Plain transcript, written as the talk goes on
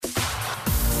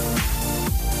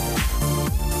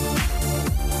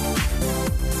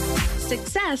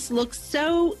Success looks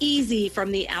so easy from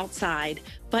the outside,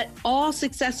 but all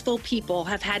successful people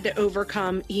have had to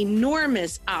overcome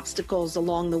enormous obstacles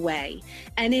along the way,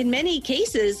 and in many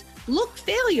cases, look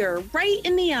failure right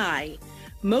in the eye.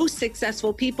 Most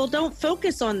successful people don't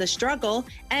focus on the struggle,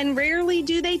 and rarely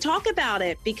do they talk about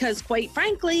it because, quite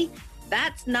frankly,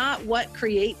 that's not what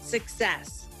creates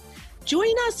success.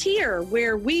 Join us here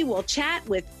where we will chat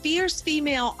with fierce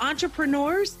female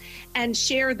entrepreneurs and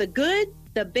share the good,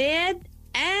 the bad,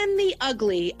 and the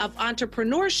ugly of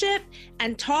entrepreneurship,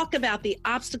 and talk about the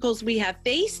obstacles we have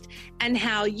faced and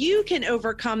how you can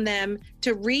overcome them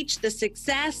to reach the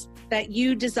success that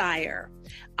you desire.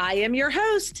 I am your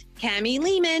host, Cami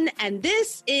Lehman, and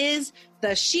this is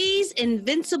the She's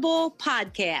Invincible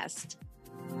podcast.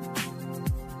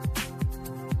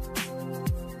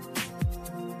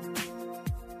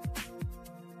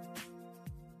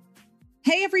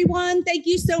 Hey everyone, thank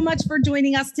you so much for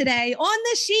joining us today on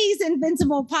the She's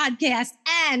Invincible podcast.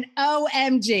 And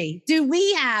OMG, do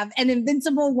we have an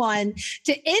invincible one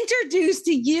to introduce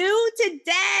to you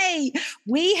today?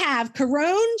 We have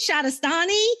Karon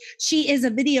Shadistani. She is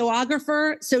a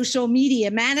videographer, social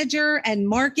media manager, and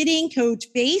marketing coach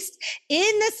based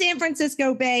in the San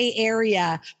Francisco Bay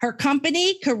Area. Her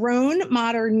company, Karon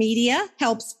Modern Media,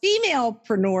 helps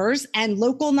femalepreneurs and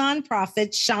local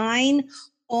nonprofits shine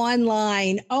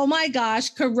online. Oh my gosh,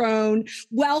 Karon,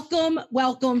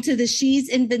 welcome to the She's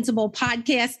Invincible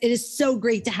podcast. It is so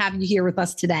great to have you here with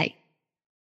us today.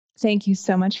 Thank you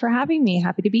so much for having me.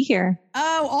 Happy to be here.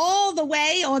 Oh, all the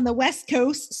way on the West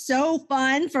Coast. So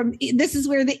fun. This is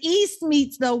where the East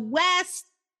meets the West.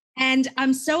 And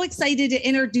I'm so excited to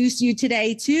introduce you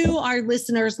today to our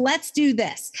listeners. Let's do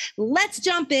this. Let's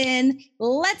jump in.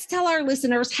 Let's tell our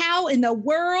listeners, how in the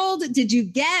world did you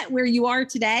get where you are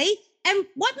today? And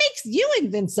what makes you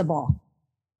invincible?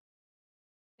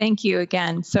 Thank you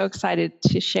again. So excited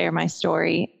to share my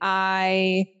story.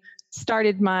 I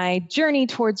started my journey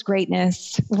towards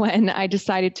greatness when I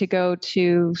decided to go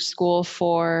to school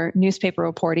for newspaper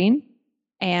reporting.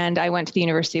 And I went to the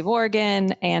University of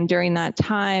Oregon. And during that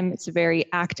time, it's a very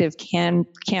active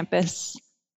campus.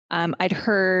 I'd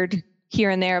heard here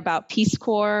and there about Peace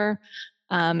Corps.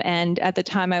 And at the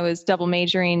time, I was double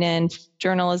majoring in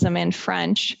journalism and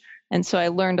French. And so I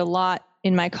learned a lot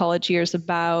in my college years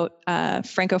about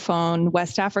Francophone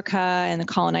West Africa and the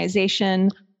colonization.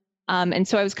 And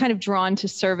so I was kind of drawn to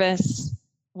service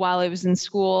while I was in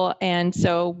school. And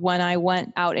so when I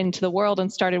went out into the world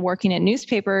and started working at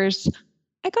newspapers,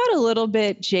 I got a little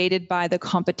bit jaded by the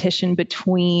competition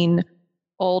between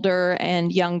older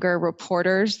and younger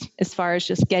reporters as far as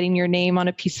just getting your name on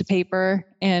a piece of paper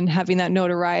and having that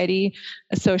notoriety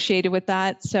associated with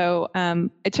that. So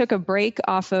I took a break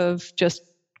off of just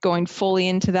going fully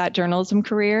into that journalism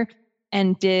career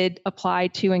and did apply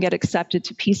to and get accepted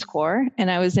to Peace Corps. And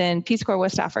I was in Peace Corps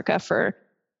West Africa for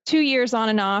 2 years on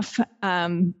and off.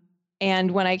 And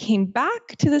when I came back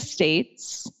to the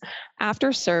States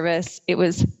after service, it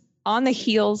was on the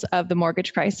heels of the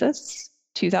mortgage crisis.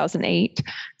 2008.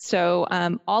 So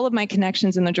all of my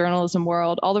connections in the journalism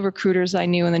world, all the recruiters I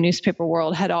knew in the newspaper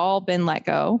world had all been let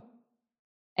go.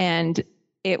 And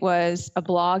it was a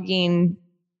blogging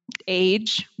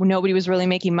age when nobody was really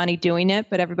making money doing it,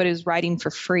 but everybody was writing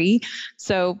for free.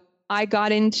 So I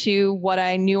got into what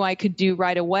I knew I could do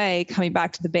right away coming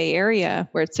back to the Bay Area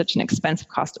where it's such an expensive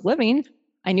cost of living.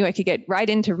 I knew I could get right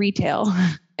into retail.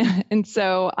 And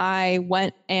so I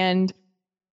went and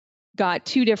got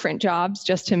 2 different jobs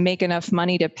just to make enough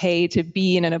money to pay to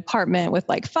be in an apartment with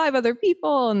like 5 other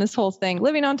people and this whole thing,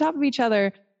 living on top of each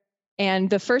other. And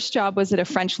the first job was at a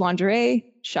French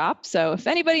lingerie shop. So if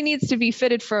anybody needs to be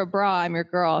fitted for a bra, I'm your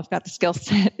girl. I've got the skill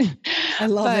set. I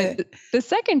love it. The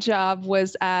second job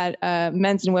was at a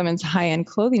men's and women's high-end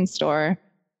clothing store.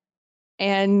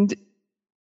 And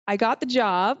I got the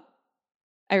job.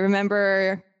 I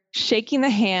remember shaking the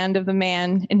hand of the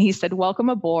man and he said, "Welcome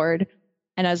aboard."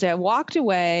 And as I walked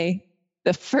away,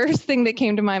 the first thing that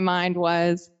came to my mind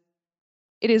was,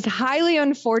 it is highly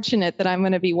unfortunate that I'm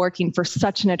going to be working for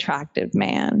such an attractive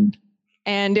man.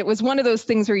 And it was one of those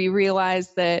things where you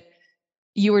realize that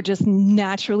you were just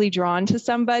naturally drawn to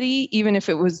somebody, even if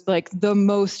it was like the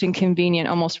most inconvenient,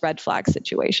 almost red flag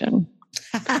situation.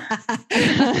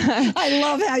 I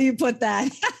love how you put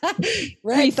that.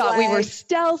 We thought we were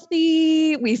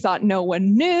stealthy. We thought no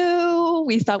one knew.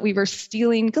 We thought we were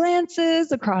stealing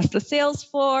glances across the sales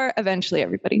floor. Eventually,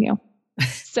 everybody knew.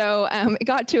 So it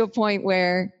got to a point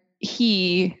where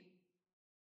he,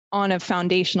 on a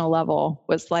foundational level,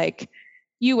 was like,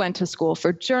 "You went to school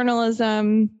for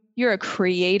journalism. You're a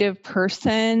creative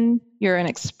person. You're an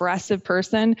expressive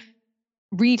person.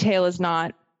 Retail is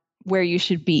not where you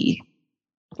should be.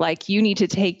 Like, you need to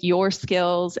take your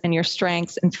skills and your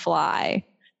strengths and fly.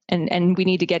 And we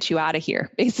need to get you out of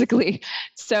here, basically.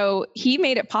 So he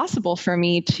made it possible for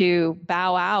me to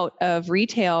bow out of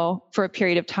retail for a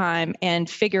period of time and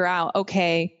figure out,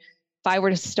 okay, if I were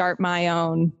to start my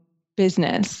own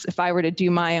business, if I were to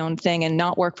do my own thing and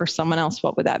not work for someone else,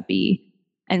 what would that be?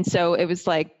 And so it was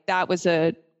like, that was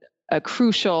a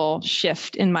crucial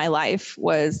shift in my life,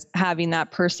 was having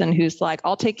that person who's like,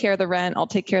 I'll take care of the rent, I'll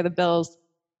take care of the bills.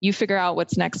 You figure out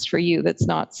what's next for you, that's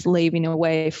not slaving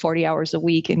away 40 hours a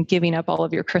week and giving up all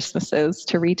of your Christmases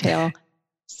to retail.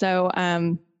 So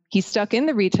he stuck in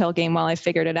the retail game while I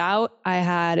figured it out. I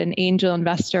had an angel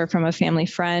investor from a family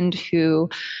friend who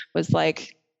was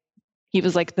like, he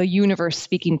was like the universe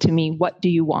speaking to me, what do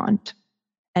you want?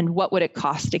 And what would it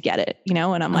cost to get it? You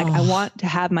know, and I'm like, I want to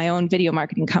have my own video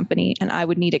marketing company, and I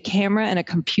would need a camera and a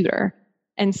computer.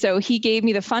 And so he gave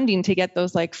me the funding to get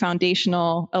those like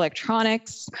foundational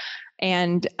electronics.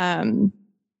 And I'm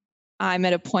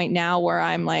at a point now where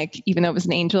I'm like, even though it was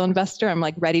an angel investor, I'm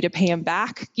like ready to pay him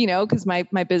back, you know, because my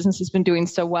business has been doing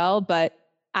so well. But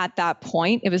at that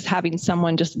point, it was having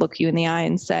someone just look you in the eye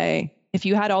and say, if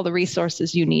you had all the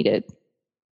resources you needed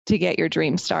to get your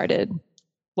dream started,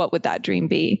 what would that dream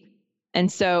be?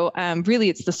 And so really,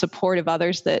 it's the support of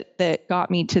others that got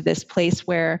me to this place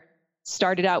where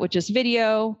started out with just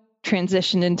video,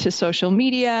 transitioned into social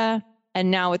media,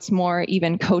 and now it's more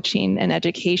even coaching and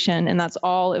education. And that's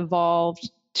all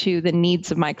evolved to the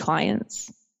needs of my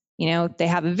clients. You know, they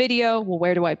have a video. Well,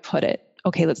 where do I put it?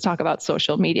 Okay, let's talk about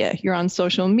social media. You're on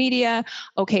social media.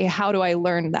 Okay, how do I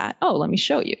learn that? Oh, let me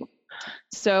show you.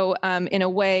 So in a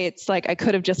way, it's like I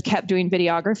could have just kept doing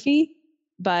videography.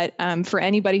 But for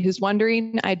anybody who's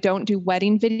wondering, I don't do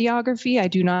wedding videography. I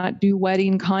do not do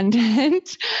wedding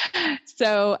content.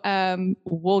 So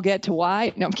we'll get to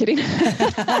why. No, I'm kidding.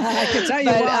 I can tell you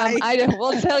why.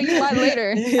 We'll tell you why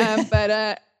later.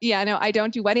 Yeah, no, I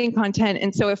don't do wedding content.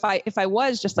 And so if I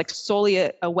was just like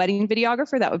solely a wedding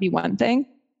videographer, that would be one thing.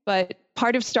 But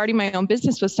part of starting my own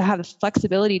business was to have the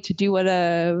flexibility to do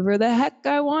whatever the heck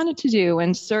I wanted to do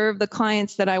and serve the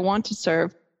clients that I want to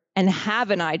serve, and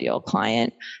have an ideal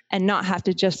client and not have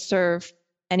to just serve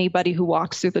anybody who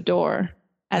walks through the door,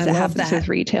 as it happens with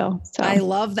retail. So I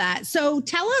love that. So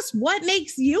tell us, what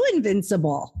makes you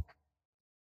invincible?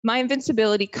 My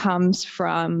invincibility comes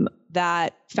from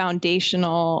that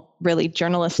foundational, really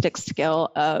journalistic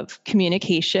skill of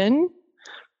communication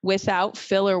without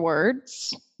filler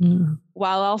words,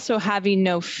 while also having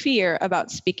no fear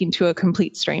about speaking to a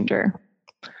complete stranger.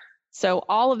 So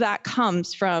all of that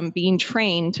comes from being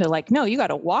trained to like, no, you got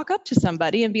to walk up to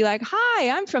somebody and be like, hi,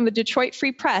 I'm from the Detroit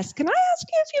Free Press. Can I ask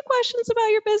you a few questions about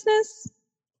your business?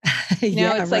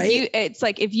 It's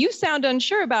like if you sound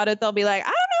unsure about it, they'll be like, I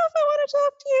don't know if I want to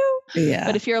talk to you. Yeah.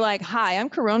 But if you're like, hi, I'm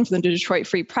Caron from the Detroit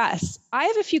Free Press. I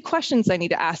have a few questions I need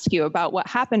to ask you about what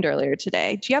happened earlier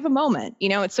today. Do you have a moment? You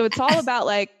know, so it's all about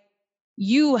like,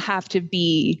 you have to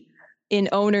be in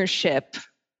ownership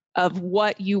of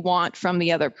what you want from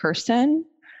the other person.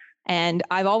 And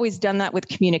I've always done that with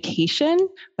communication,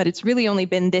 but it's really only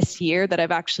been this year that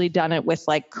I've actually done it with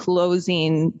like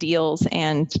closing deals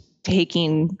and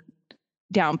taking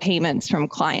down payments from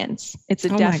clients. It's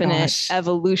a definite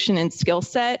evolution in skill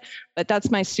set, but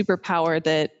that's my superpower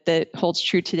that holds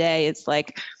true today. It's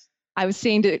like, I was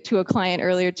saying to a client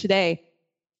earlier today,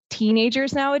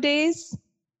 teenagers nowadays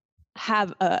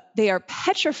they are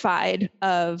petrified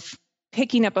of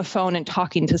picking up a phone and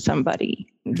talking to somebody.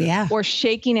 Yeah. Or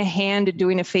shaking a hand and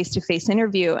doing a face-to-face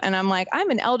interview. And I'm like, I'm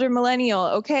an elder millennial.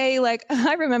 Okay. Like,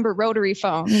 I remember rotary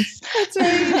phones. That's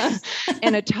right.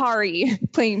 And Atari,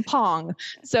 playing Pong.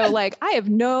 So like, I have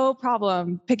no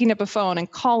problem picking up a phone and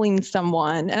calling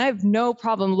someone. And I have no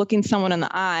problem looking someone in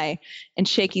the eye and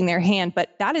shaking their hand.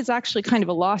 But that is actually kind of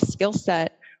a lost skill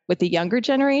set with the younger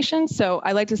generation. So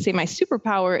I like to say my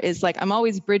superpower is like, I'm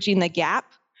always bridging the gap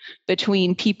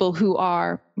between people who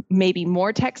are maybe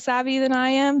more tech savvy than I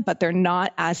am, but they're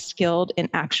not as skilled in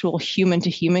actual human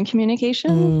to human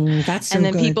communication. That's so and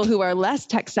then good. People who are less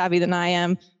tech savvy than I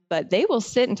am, but they will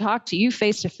sit and talk to you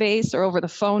face to face or over the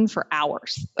phone for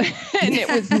hours. And it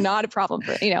was not a problem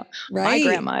for, my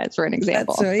grandma is for an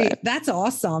example. That's right. That's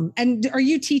awesome. And are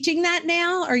you teaching that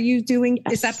now? Are you doing,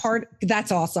 yes. Is that part?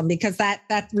 That's awesome, because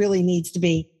that really needs to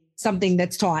be something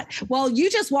that's taught. Well, you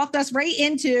just walked us right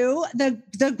into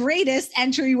the greatest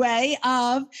entryway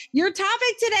of your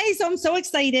topic today. So I'm so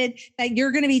excited that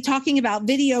you're going to be talking about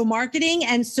video marketing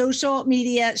and social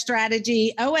media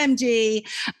strategy. OMG.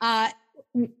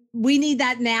 we need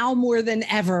that now more than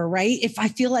ever, right? If I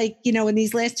feel like, in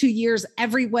these last 2 years,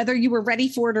 whether you were ready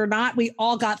for it or not, we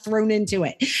all got thrown into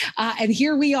it. And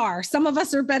here we are. Some of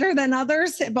us are better than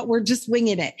others, but we're just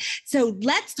winging it. So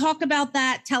let's talk about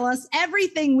that. Tell us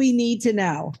everything we need to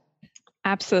know.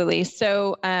 Absolutely.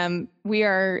 So we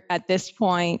are at this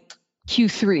point,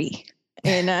 Q3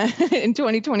 in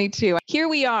 2022. Here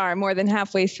we are more than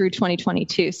halfway through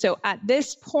 2022. So at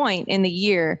this point in the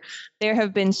year, there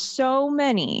have been so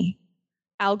many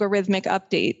algorithmic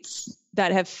updates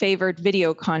that have favored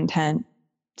video content,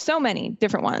 so many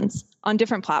different ones on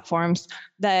different platforms,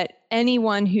 that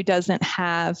anyone who doesn't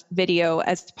have video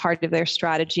as part of their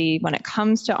strategy when it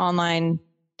comes to online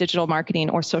digital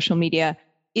marketing or social media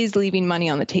is leaving money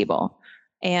on the table.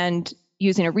 And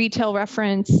using a retail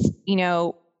reference,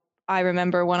 I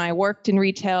remember when I worked in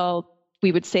retail,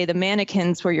 we would say the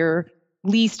mannequins were your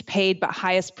least paid but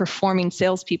highest performing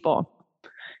salespeople,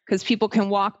 because people can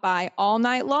walk by all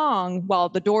night long while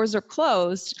the doors are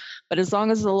closed, but as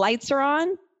long as the lights are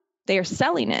on, they are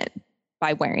selling it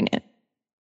by wearing it.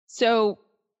 So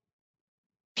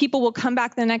people will come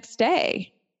back the next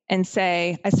day and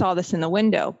say, I saw this in the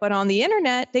window, but on the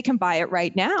internet, they can buy it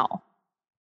right now.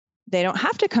 They don't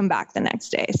have to come back the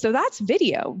next day. So that's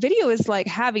video. Video is like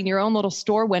having your own little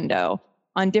store window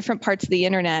on different parts of the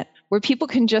internet where people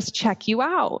can just check you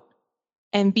out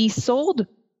and be sold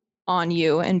on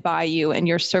you and buy you and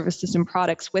your services and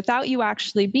products without you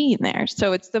actually being there.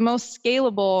 So it's the most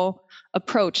scalable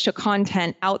approach to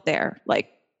content out there, like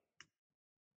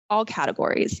all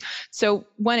categories. So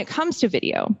when it comes to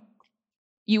video,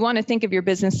 you want to think of your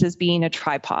business as being a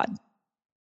tripod.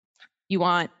 You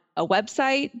want a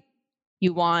website,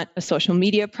 you want a social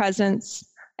media presence,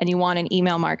 and you want an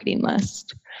email marketing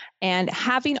list. And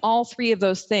having all three of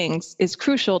those things is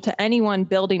crucial to anyone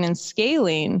building and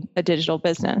scaling a digital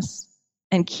business.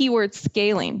 And keyword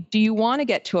scaling. Do you want to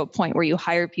get to a point where you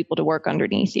hire people to work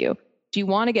underneath you? Do you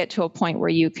want to get to a point where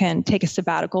you can take a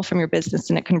sabbatical from your business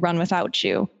and it can run without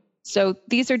you? So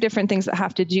these are different things that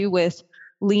have to do with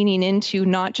leaning into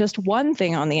not just one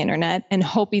thing on the internet and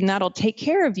hoping that'll take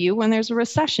care of you when there's a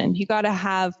recession. You got to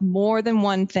have more than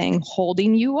one thing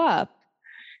holding you up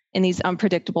in these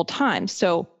unpredictable times.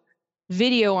 So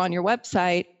video on your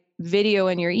website, video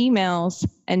in your emails,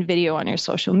 and video on your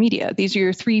social media. These are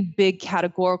your three big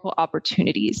categorical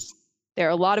opportunities. There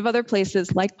are a lot of other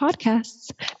places like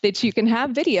podcasts that you can have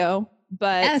video,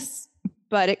 but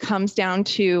it comes down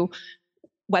to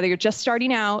whether you're just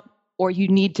starting out or you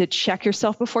need to check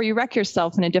yourself before you wreck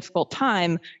yourself in a difficult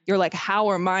time. You're like, how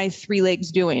are my three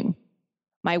legs doing?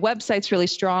 My website's really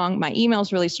strong. My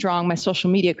email's really strong. My social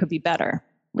media could be better.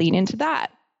 Lean into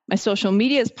that. My social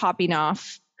media is popping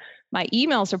off. My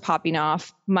emails are popping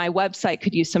off. My website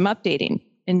could use some updating.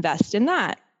 Invest in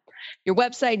that. Your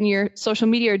website and your social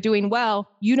media are doing well.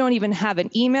 You don't even have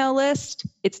an email list.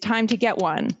 It's time to get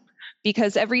one,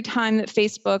 because every time that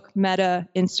Facebook, Meta,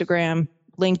 Instagram,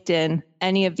 LinkedIn,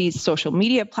 any of these social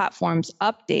media platforms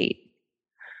update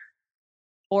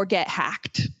or get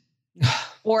hacked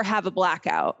or have a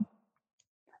blackout,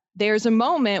 there's a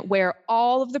moment where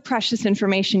all of the precious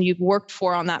information you've worked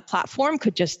for on that platform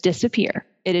could just disappear.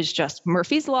 It is just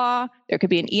Murphy's Law. There could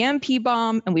be an EMP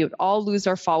bomb and we would all lose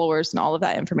our followers and all of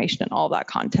that information and all of that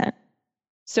content.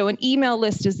 So an email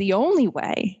list is the only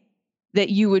way that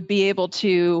you would be able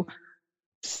to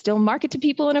still market to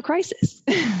people in a crisis.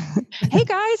 Hey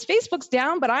guys, Facebook's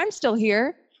down, but I'm still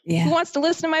here. Yeah. Who wants to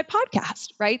listen to my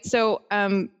podcast, right? So,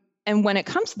 and when it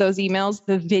comes to those emails,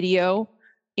 the video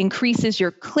increases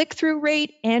your click-through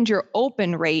rate and your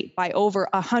open rate by over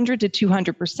 100 to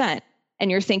 200%. And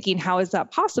you're thinking, how is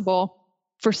that possible?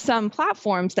 For some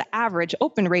platforms, the average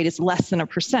open rate is less than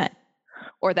 1%,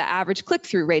 or the average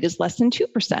click-through rate is less than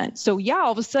 2%. So yeah,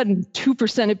 all of a sudden,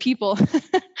 2% of people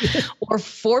or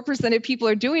 4% of people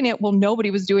are doing it. Well, nobody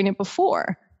was doing it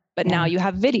before, but now you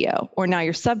have video, or now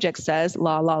your subject says,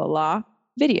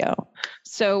 video.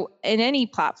 So in any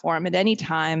platform, at any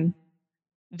time,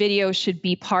 video should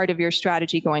be part of your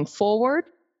strategy going forward.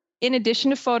 In addition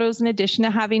to photos, in addition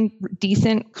to having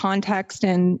decent context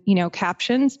and,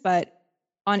 captions. But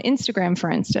on Instagram, for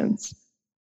instance,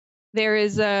 there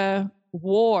is a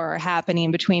war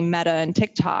happening between Meta and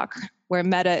TikTok, where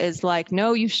Meta is like,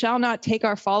 no, you shall not take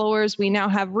our followers. We now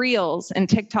have Reels. And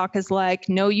TikTok is like,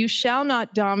 no, you shall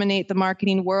not dominate the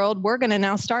marketing world. We're going to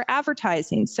now start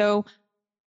advertising. So,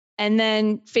 and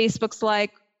then Facebook's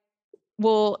like,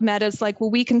 Meta's like,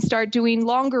 we can start doing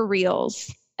longer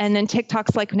Reels. And then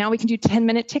TikTok's like, now we can do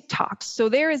 10-minute TikToks. So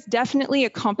there is definitely a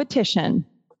competition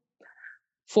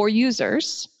for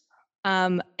users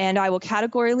And I will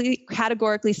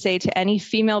categorically say to any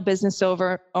female business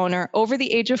owner over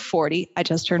the age of 40, I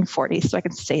just turned 40, so I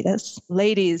can say this.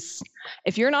 Ladies,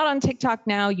 if you're not on TikTok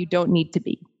now, you don't need to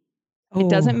be. It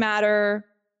doesn't matter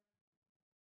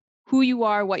who you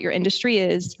are, what your industry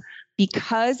is,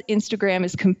 because Instagram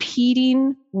is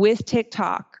competing with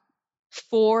TikTok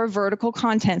for vertical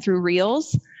content through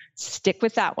Reels. Stick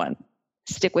with that one.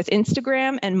 Stick with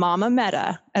Instagram and Mama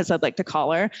Meta, as I'd like to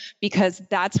call her, because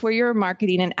that's where your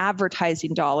marketing and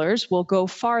advertising dollars will go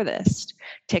farthest.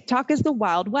 TikTok is the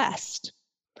Wild West.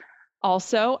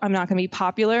 Also, I'm not going to be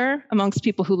popular amongst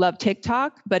people who love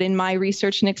TikTok, but in my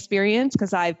research and experience,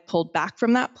 because I've pulled back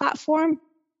from that platform,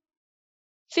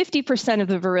 50% of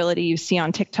the virility you see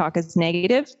on TikTok is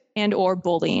negative and or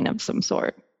bullying of some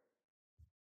sort.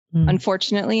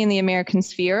 Unfortunately, in the American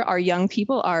sphere, our young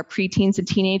people, our preteens and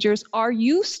teenagers are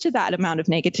used to that amount of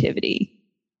negativity.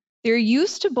 They're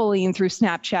used to bullying through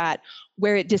Snapchat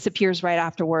where it disappears right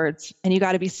afterwards. And you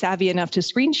got to be savvy enough to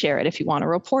screen share it if you want to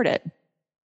report it.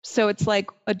 So it's like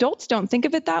adults don't think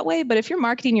of it that way. But if you're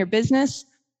marketing your business,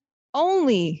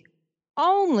 only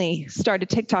start a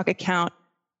TikTok account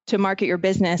to market your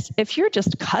business. If you're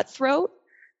just cutthroat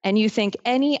and you think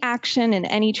any action and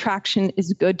any traction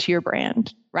is good to your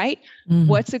brand, right? Mm-hmm.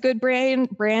 What's a good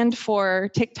brand for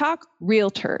TikTok?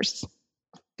 Realtors.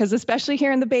 Because especially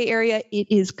here in the Bay Area,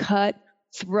 it is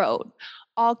cutthroat.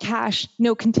 All cash,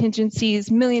 no contingencies,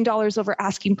 $1 million over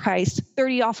asking price,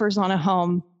 30 offers on a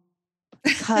home.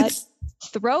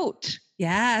 Cutthroat.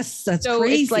 Yes, that's so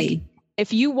crazy. It's like,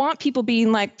 if you want people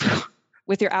being like,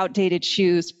 with your outdated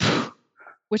shoes,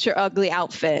 with your ugly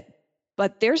outfit,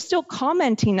 but they're still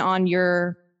commenting on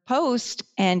your post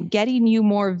and getting you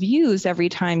more views every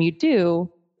time you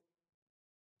do.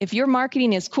 If your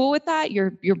marketing is cool with that,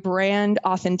 your brand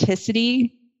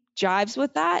authenticity jives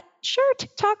with that, sure,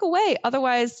 TikTok away.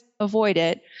 Otherwise, avoid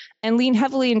it and lean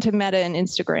heavily into Meta and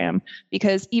Instagram,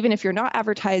 because even if you're not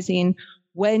advertising,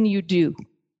 when you do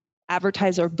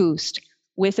advertise or boost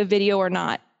with a video or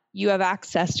not, you have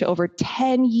access to over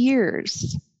 10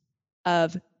 years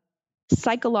of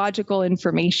psychological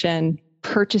information,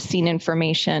 purchasing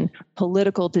information,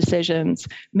 political decisions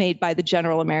made by the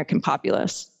general American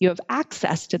populace. You have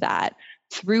access to that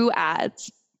through ads,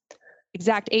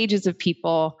 exact ages of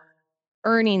people,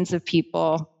 earnings of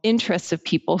people, interests of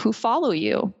people who follow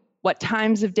you, what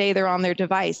times of day they're on their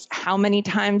device, how many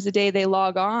times a day they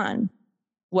log on,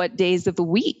 what days of the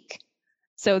week.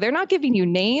 So they're not giving you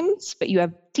names, but you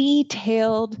have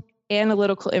detailed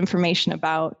analytical information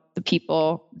about the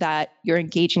people that you're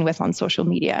engaging with on social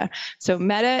media. So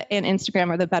Meta and Instagram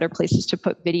are the better places to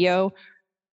put video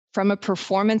from a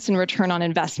performance and return on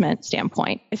investment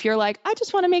standpoint. If you're like, I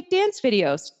just want to make dance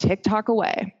videos, TikTok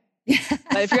away.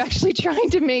 But if you're actually trying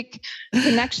to make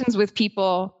connections with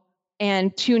people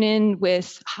and tune in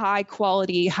with high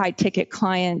quality, high ticket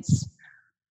clients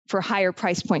for higher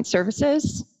price point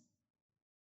services,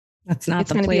 it's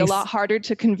going to be a lot harder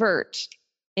to convert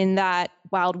in that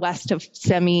Wild West of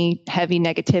semi-heavy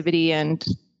negativity and,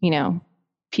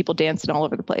 people dancing all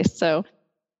over the place. So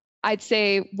I'd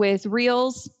say with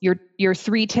Reels, your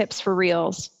 3 tips for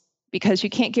Reels, because you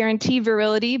can't guarantee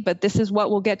virility, but this is what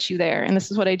will get you there. And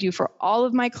this is what I do for all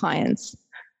of my clients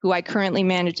who I currently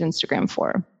manage Instagram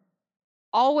for.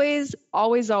 Always,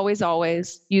 always, always,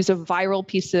 always use a viral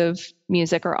piece of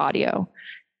music or audio.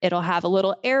 It'll have a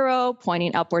little arrow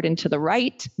pointing upward and to the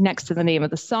right next to the name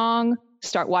of the song.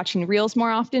 Start watching Reels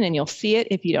more often and you'll see it.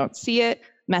 If you don't see it,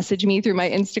 message me through my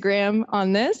Instagram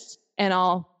on this and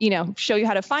I'll, show you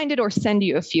how to find it or send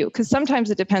you a few, because sometimes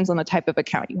it depends on the type of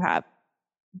account you have.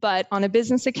 But on a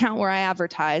business account where I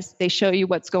advertise, they show you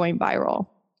what's going viral.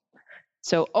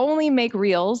 So only make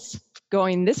Reels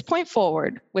going this point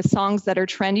forward with songs that are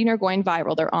trending or going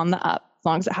viral. They're on the up, as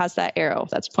long as it has that arrow.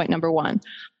 That's point number 1.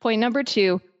 Point number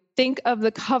 2, think of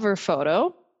the cover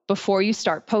photo before you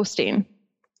start posting.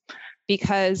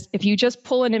 Because if you just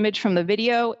pull an image from the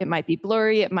video, it might be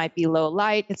blurry, it might be low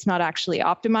light, it's not actually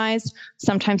optimized.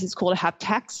 Sometimes it's cool to have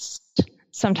text.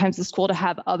 Sometimes it's cool to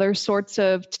have other sorts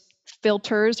of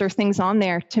filters or things on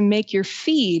there to make your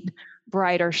feed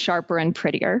brighter, sharper, and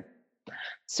prettier.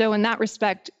 So in that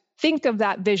respect, think of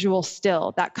that visual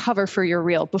still, that cover for your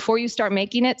reel before you start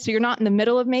making it. So you're not in the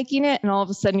middle of making it and all of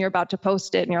a sudden you're about to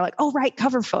post it and you're like, oh, right,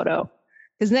 cover photo.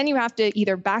 Because then you have to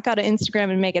either back out of Instagram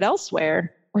and make it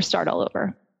elsewhere or start all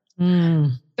over.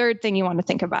 Third thing you want to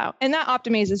think about, and that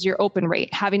optimizes your open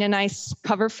rate, having a nice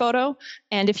cover photo.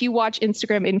 And if you watch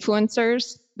Instagram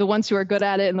influencers, the ones who are good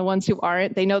at it and the ones who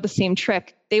aren't, they know the same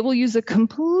trick. They will use a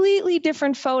completely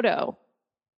different photo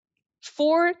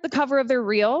for the cover of their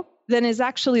reel than is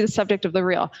actually the subject of the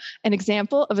reel. An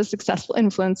example of a successful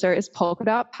influencer is Polka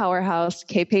Dot Powerhouse,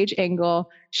 K-Page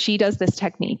Angle. She does this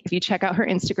technique. If you check out her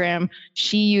Instagram,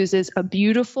 she uses a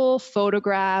beautiful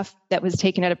photograph that was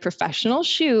taken at a professional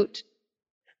shoot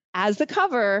as the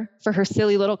cover for her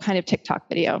silly little kind of TikTok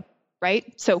video,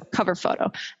 right? So cover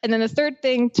photo. And then the third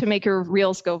thing to make your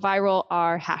reels go viral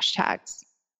are hashtags.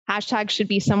 Hashtags should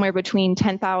be somewhere between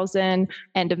 10,000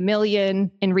 and 1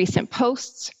 million in recent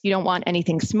posts. You don't want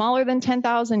anything smaller than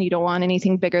 10,000. You don't want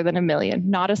anything bigger than 1 million,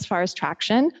 not as far as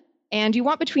traction. And you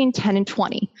want between 10 and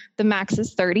 20. The max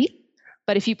is 30.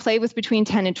 But if you play with between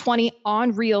 10 and 20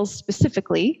 on reels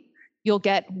specifically, you'll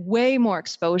get way more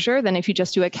exposure than if you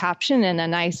just do a caption and a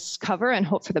nice cover and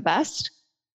hope for the best.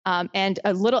 And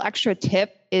a little extra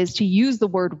tip is to use the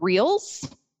word reels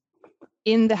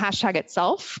in the hashtag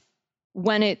itself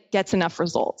when it gets enough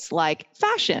results, like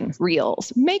fashion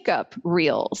reels, makeup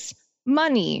reels,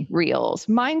 money reels,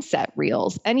 mindset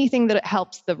reels, anything that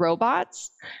helps the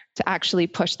robots to actually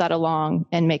push that along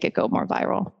and make it go more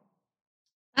viral.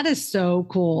 That is so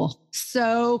cool.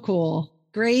 So cool.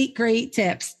 Great, great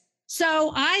tips.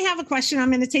 So I have a question. I'm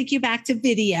going to take you back to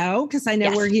video because I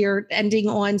know we're here ending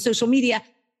on social media.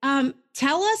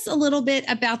 Tell us a little bit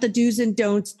about the do's and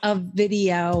don'ts of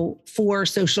video for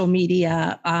social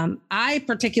media. I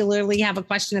particularly have a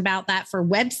question about that for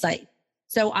website.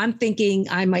 So I'm thinking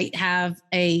I might have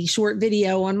a short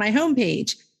video on my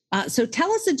homepage. So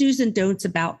tell us the do's and don'ts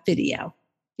about video.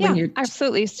 Yeah,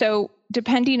 absolutely. So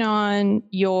depending on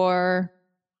your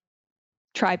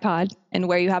tripod and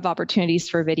where you have opportunities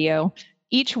for video,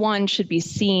 each one should be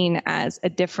seen as a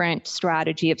different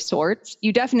strategy of sorts.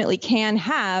 You definitely can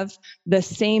have the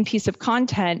same piece of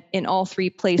content in all three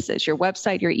places, your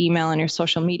website, your email, and your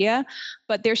social media,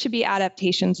 but there should be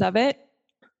adaptations of it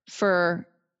for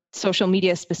social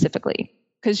media specifically.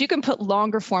 Because you can put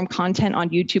longer form content on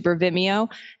YouTube or Vimeo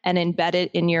and embed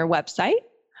it in your website,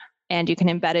 and you can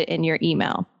embed it in your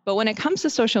email. But when it comes to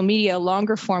social media,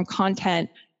 longer form content,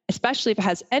 especially if it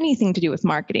has anything to do with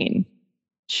marketing,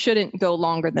 shouldn't go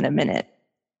longer than a minute.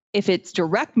 If it's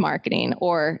direct marketing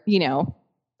or, an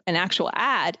actual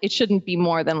ad, it shouldn't be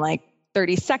more than like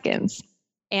 30 seconds.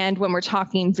 And when we're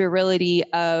talking virility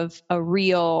of a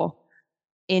reel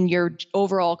in your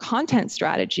overall content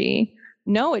strategy,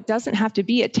 no, it doesn't have to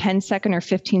be a 10-second or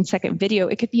 15-second video.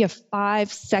 It could be a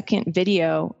 5-second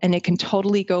video and it can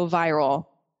totally go viral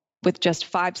with just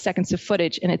 5 seconds of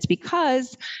footage. And it's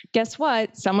because, guess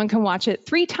what? Someone can watch it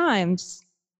 3 times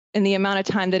in the amount of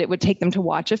time that it would take them to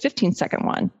watch a 15-second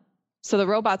one. So the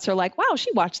robots are like, wow, she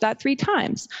watched that 3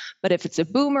 times. But if it's a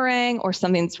boomerang or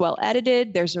something that's well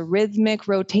edited, there's a rhythmic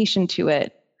rotation to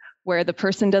it where the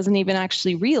person doesn't even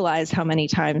actually realize how many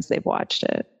times they've watched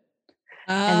it.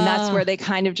 And that's where they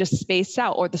kind of just space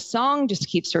out, or the song just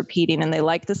keeps repeating and they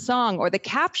like the song, or the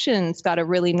caption's got a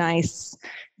really nice,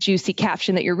 juicy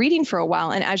caption that you're reading for a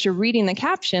while. And as you're reading the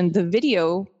caption, the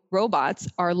video robots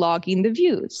are logging the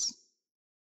views.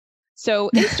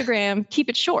 So Instagram, keep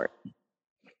it short.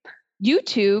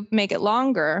 YouTube, make it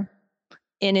longer.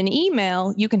 In an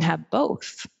email, you can have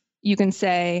both. You can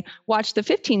say, watch the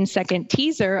 15-second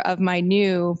teaser of my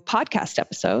new podcast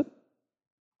episode,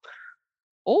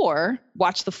 or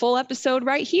watch the full episode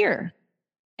right here.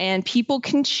 And people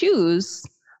can choose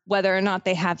whether or not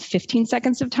they have 15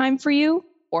 seconds of time for you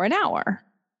or an hour.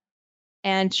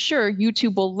 And sure,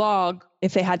 YouTube will log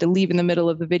if they had to leave in the middle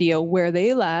of the video where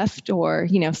they left, or,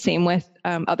 same with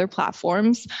other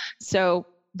platforms. So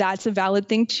that's a valid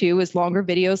thing too, is longer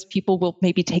videos, people will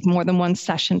maybe take more than one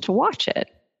session to watch it.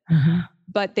 Mm-hmm.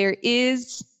 But there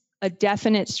is a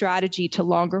definite strategy to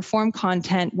longer form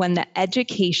content when the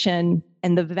education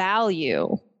and the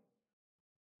value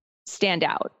stand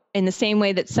out. In the same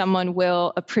way that someone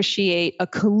will appreciate a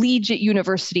collegiate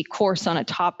university course on a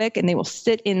topic and they will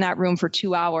sit in that room for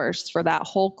 2 hours for that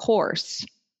whole course,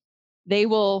 they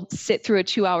will sit through a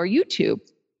 2-hour YouTube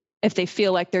if they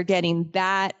feel like they're getting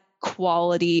that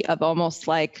quality of almost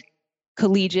like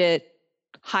collegiate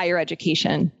higher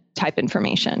education type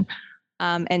information.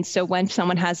 And so when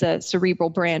someone has a cerebral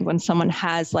brand, when someone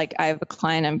has, like, I have a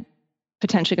client I'm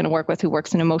potentially going to work with who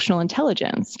works in emotional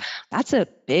intelligence, that's a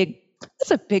big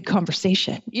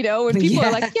conversation, when people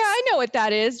are like, yeah, I know what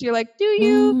that is. You're like, do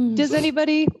you? Does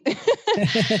anybody?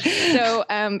 So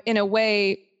in a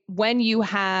way, when you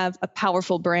have a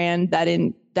powerful brand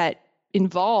that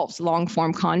involves long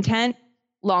form content,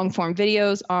 long form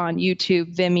videos on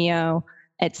YouTube, Vimeo,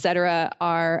 etc.,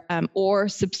 are or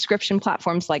subscription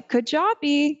platforms like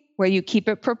Kajabi, where you keep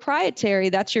it proprietary.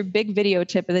 That's your big video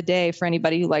tip of the day for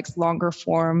anybody who likes longer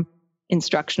form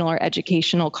instructional or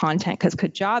educational content, because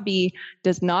Kajabi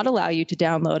does not allow you to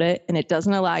download it and it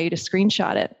doesn't allow you to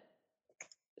screenshot it.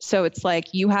 So it's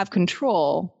like you have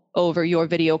control over your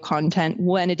video content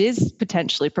when it is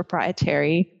potentially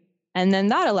proprietary. And then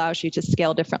that allows you to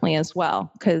scale differently as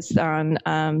well. Because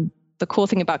the cool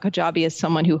thing about Kajabi is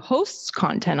someone who hosts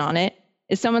content on it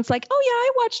is someone's like, oh yeah,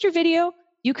 I watched your video.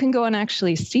 You can go and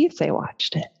actually see if they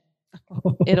watched it.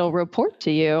 It'll report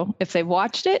to you if they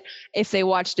watched it, if they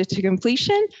watched it to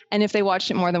completion, and if they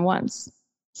watched it more than once.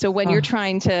 So when you're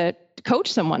trying to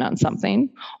coach someone on something,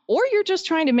 or you're just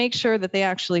trying to make sure that they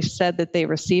actually said that they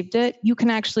received it, you can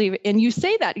actually, and you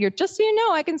say that, you're just so you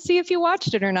know, I can see if you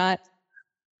watched it or not.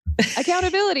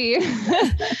 Accountability,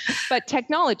 but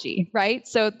technology, right?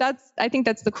 So I think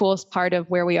that's the coolest part of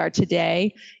where we are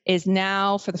today is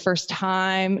now for the first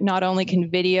time, not only can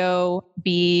video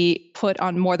be put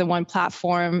on more than one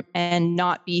platform and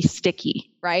not be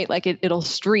sticky, right? Like it'll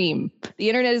stream. The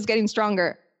internet is getting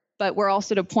stronger, but we're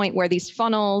also at a point where these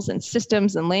funnels and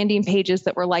systems and landing pages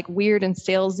that were like weird and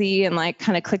salesy and like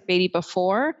kind of clickbaity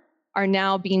before are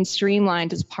now being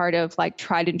streamlined as part of like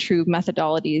tried and true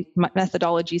methodologies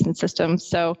and systems.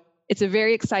 So it's a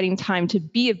very exciting time to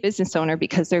be a business owner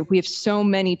because we have so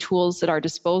many tools at our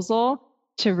disposal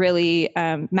to really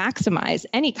maximize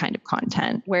any kind of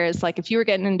content. Whereas like if you were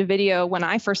getting into video when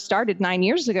I first started 9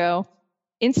 years ago,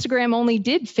 Instagram only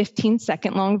did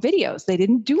 15-second long videos. They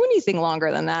didn't do anything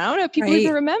longer than that. I don't know if people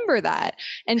even remember that.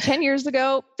 And 10 years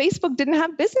ago, Facebook didn't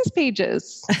have business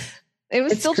pages. It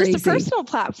was still crazy. Just a personal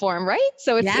platform, right?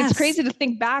 So it's crazy to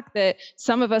think back that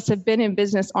some of us have been in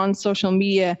business on social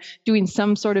media doing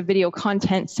some sort of video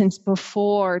content since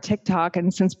before TikTok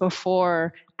and since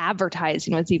before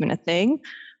advertising was even a thing.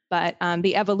 But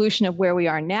the evolution of where we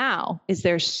are now is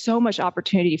there's so much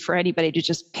opportunity for anybody to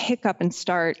just pick up and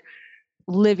start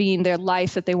living their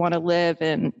life that they want to live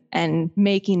and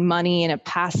making money in a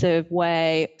passive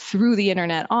way through the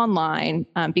internet online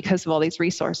because of all these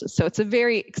resources. So it's a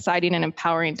very exciting and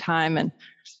empowering time, and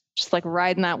just like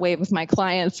riding that wave with my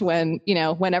clients when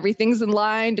everything's in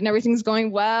line and everything's going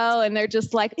well and they're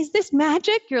just like, is this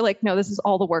magic? You're like, no, this is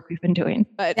all the work we've been doing.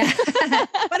 But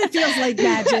but it feels like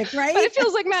magic, right? But it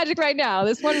feels like magic right now.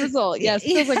 This one result. Yes, it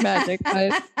feels like magic.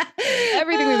 But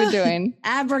everything we've been doing.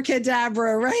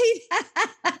 Abracadabra, right?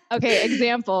 Okay,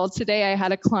 example. Today I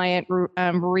had a client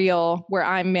reel where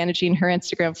I'm managing her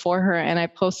Instagram for her, and I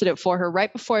posted it for her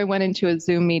right before I went into a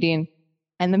Zoom meeting.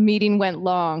 And the meeting went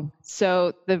long.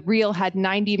 So the reel had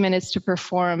 90 minutes to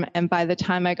perform. And by the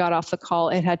time I got off the call,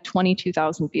 it had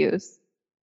 22,000 views.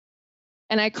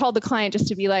 And I called the client just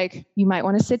to be like, you might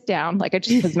want to sit down. Like I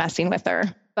just was messing with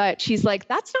her. But she's like,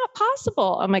 that's not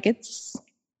possible. I'm like, it's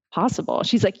possible.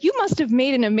 She's like, you must have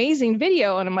made an amazing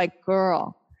video. And I'm like,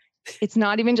 girl, it's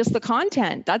not even just the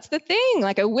content. That's the thing.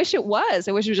 Like, I wish it was.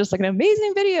 I wish it was just like an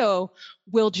amazing video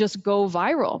will just go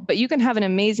viral. But you can have an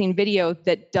amazing video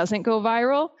that doesn't go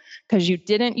viral because you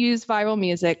didn't use viral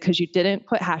music, because you didn't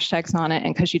put hashtags on it,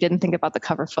 and because you didn't think about the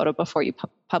cover photo before you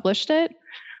published it.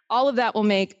 All of that will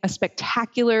make a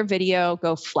spectacular video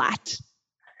go flat.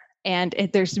 And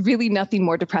there's really nothing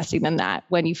more depressing than that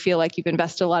when you feel like you've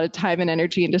invested a lot of time and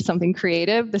energy into something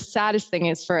creative. The saddest thing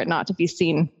is for it not to be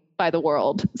seen by the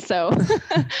world. So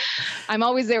I'm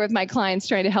always there with my clients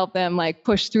trying to help them like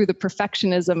push through the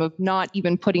perfectionism of not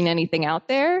even putting anything out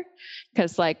there.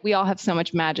 Because like we all have so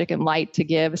much magic and light to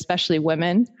give, especially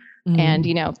women. And,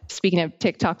 speaking of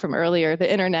TikTok from earlier,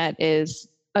 the internet is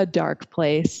a dark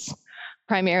place,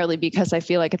 primarily because I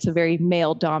feel like it's a very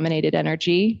male dominated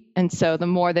energy. And so the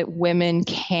more that women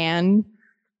can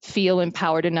feel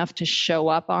empowered enough to show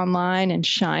up online and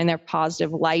shine their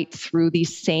positive light through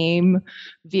these same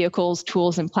vehicles,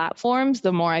 tools, and platforms,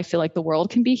 the more I feel like the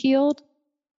world can be healed.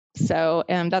 So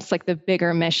that's like the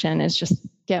bigger mission, is just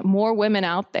get more women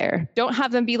out there. Don't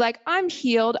have them be like, I'm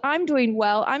healed, I'm doing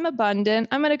well, I'm abundant,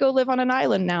 I'm going to go live on an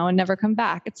island now and never come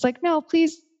back. It's like, no,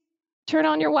 please turn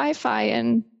on your Wi-Fi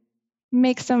and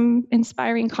make some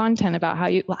inspiring content about how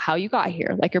you got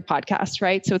here, like your podcast,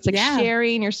 right? So it's like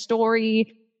sharing your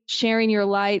story, sharing your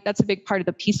light. That's a big part of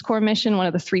the Peace Corps mission. One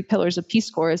of the 3 pillars of Peace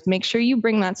Corps is make sure you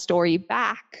bring that story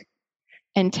back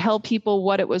and tell people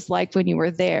what it was like when you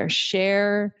were there.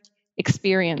 Share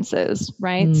experiences,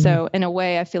 right? So in a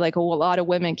way, I feel like a lot of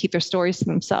women keep their stories to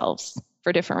themselves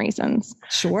for different reasons.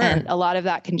 Sure. And a lot of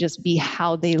that can just be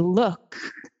how they look,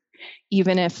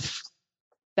 even if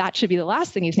that should be the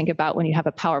last thing you think about when you have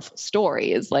a powerful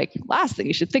story. Is like, last thing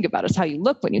you should think about is how you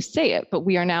look when you say it. But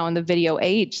we are now in the video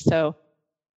age. So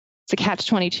it's a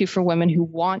catch-22 for women who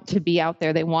want to be out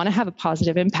there. They want to have a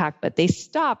positive impact, but they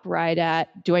stop right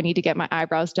at, do I need to get my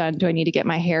eyebrows done? Do I need to get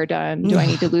my hair done? Do I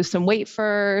need to lose some weight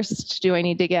first? Do I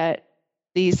need to get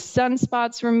these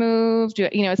sunspots removed?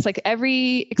 It's like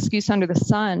every excuse under the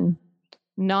sun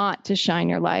not to shine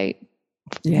your light.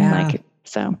 Yeah.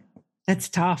 So that's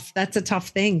tough. That's a tough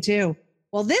thing too.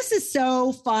 Well, this is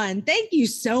so fun. Thank you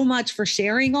so much for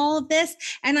sharing all of this.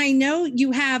 And I know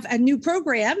you have a new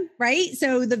program, right?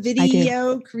 So the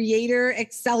Video Creator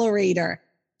Accelerator.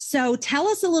 So tell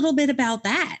us a little bit about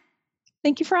that.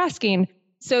 Thank you for asking.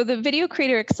 So the Video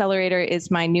Creator Accelerator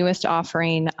is my newest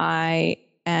offering. I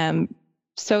am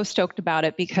so stoked about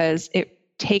it because it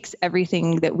takes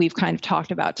everything that we've kind of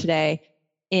talked about today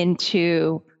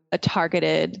into a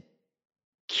targeted,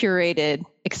 curated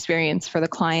experience for the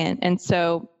client. And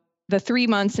so the 3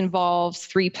 months involves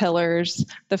 3 pillars.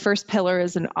 The first pillar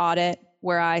is an audit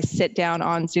where I sit down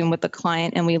on Zoom with the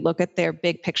client and we look at their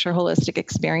big picture holistic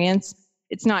experience.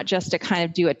 It's not just to kind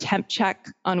of do a temp check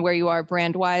on where you are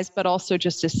brand wise, but also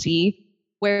just to see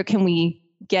where can we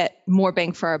get more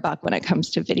bang for our buck when it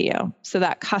comes to video. So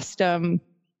that custom,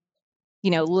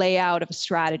 layout of a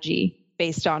strategy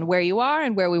based on where you are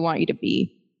and where we want you to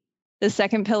be. The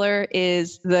second pillar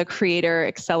is the Creator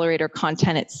Accelerator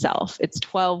content itself. It's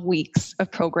 12 weeks of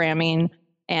programming,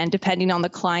 and depending on the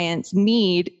client's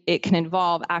need, it can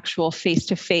involve actual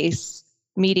face-to-face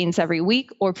meetings every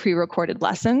week or pre-recorded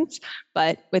lessons.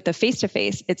 But with the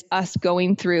face-to-face, it's us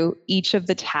going through each of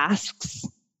the tasks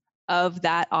of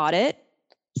that audit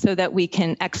so that we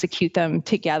can execute them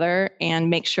together and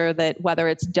make sure that whether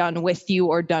it's done with you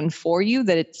or done for you,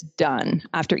 that it's done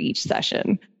after each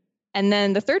session. And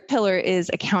then the third pillar is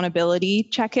accountability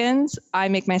check-ins. I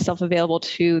make myself available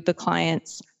to the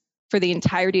clients for the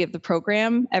entirety of the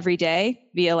program every day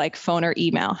via like phone or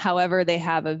email. However, they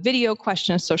have a video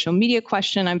question, a social media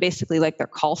question. I'm basically like their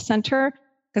call center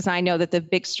because I know that the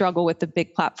big struggle with the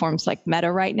big platforms like Meta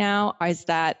right now is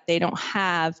that they don't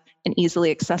have an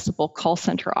easily accessible call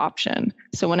center option.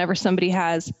 So whenever somebody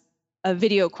has a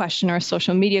video question or a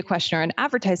social media question or an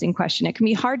advertising question, it can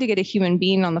be hard to get a human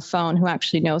being on the phone who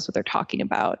actually knows what they're talking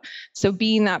about. So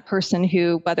being that person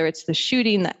who, whether it's the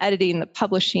shooting, the editing, the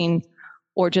publishing,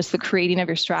 or just the creating of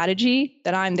your strategy,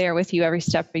 that I'm there with you every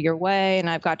step of your way. And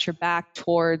I've got your back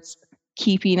towards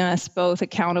keeping us both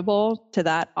accountable to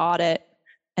that audit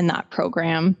and that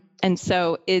program. And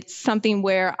so it's something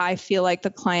where I feel like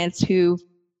the clients who've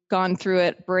gone through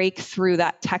it break through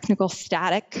that technical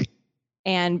static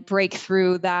and break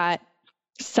through that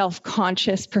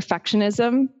self-conscious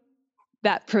perfectionism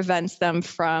that prevents them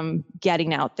from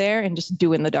getting out there and just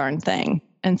doing the darn thing.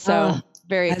 And so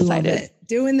very excited. I love it.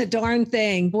 Doing the darn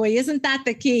thing. Boy, isn't that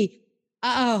the key?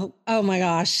 Oh my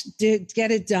gosh. Get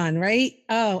it done, right?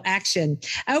 Oh, action.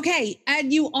 Okay.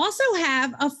 And you also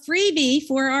have a freebie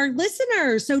for our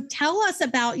listeners. So tell us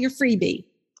about your freebie.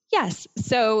 Yes.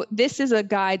 So this is a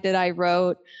guide that I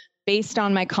wrote based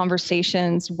on my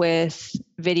conversations with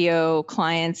video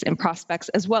clients and prospects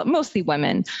as well, mostly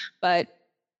women, but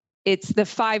it's the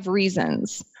 5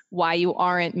 reasons why you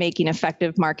aren't making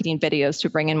effective marketing videos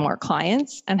to bring in more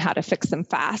clients and how to fix them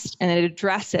fast. And it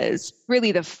addresses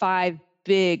really the 5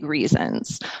 big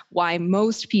reasons why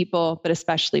most people, but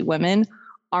especially women,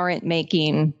 aren't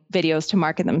making videos to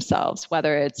market themselves,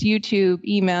 whether it's YouTube,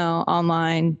 email,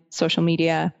 online, social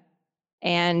media.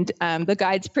 And the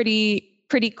guide's pretty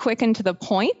quick and to the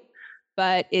point,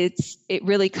 but it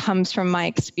really comes from my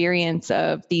experience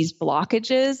of these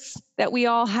blockages that we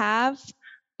all have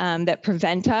that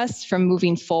prevent us from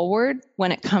moving forward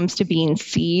when it comes to being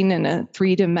seen in a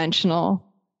 3-dimensional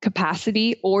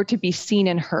capacity or to be seen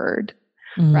and heard,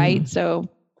 right? So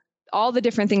all the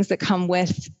different things that come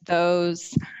with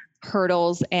those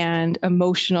hurdles and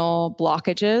emotional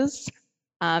blockages,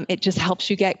 it just helps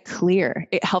you get clear.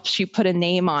 It helps you put a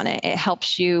name on it. It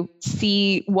helps you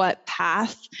see what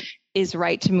path is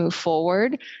right to move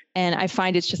forward. And I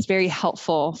find it's just very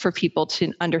helpful for people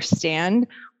to understand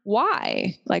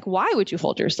why. Like, why would you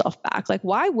hold yourself back? Like,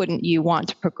 why wouldn't you want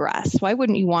to progress? Why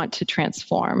wouldn't you want to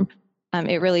transform?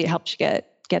 It really helps you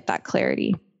get that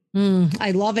clarity.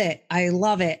 I love it. I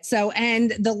love it. So,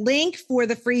 and the link for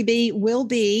the freebie will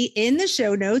be in the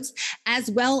show notes, as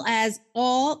well as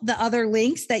all the other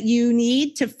links that you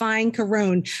need to find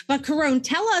Caron. But Caron,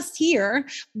 tell us here,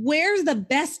 where's the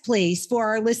best place for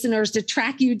our listeners to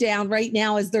track you down right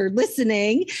now as they're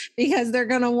listening, because they're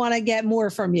going to want to get more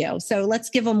from you. So let's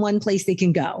give them one place they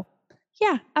can go.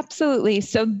 Yeah, absolutely.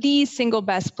 So the single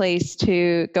best place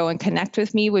to go and connect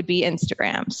with me would be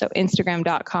Instagram. So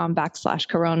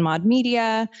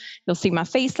Instagram.com/CaronModMedia. You'll see my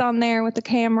face on there with the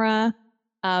camera.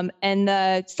 And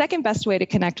the second best way to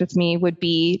connect with me would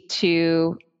be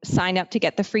to sign up to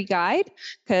get the free guide,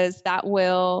 because that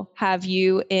will have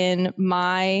you in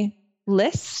my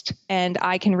list and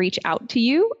I can reach out to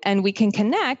you and we can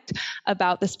connect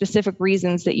about the specific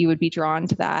reasons that you would be drawn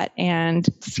to that and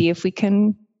see if we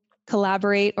can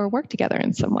collaborate or work together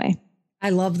in some way. I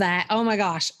love that. Oh my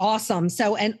gosh. Awesome.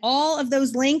 So, and all of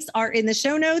those links are in the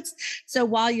show notes. So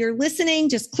while you're listening,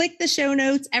 just click the show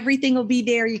notes. Everything will be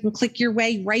there. You can click your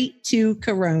way right to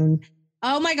Carone.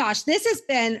 Oh my gosh. This has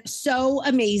been so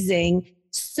amazing.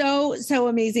 So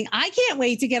amazing. I can't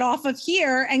wait to get off of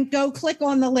here and go click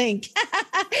on the link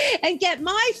and get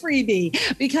my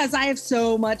freebie, because I have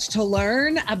so much to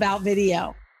learn about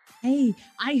video. Hey,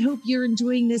 I hope you're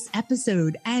enjoying this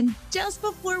episode. And just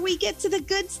before we get to the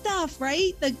good stuff,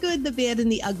 right? The good, the bad,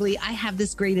 and the ugly, I have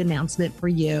this great announcement for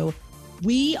you.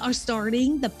 We are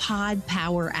starting the Pod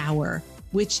Power Hour,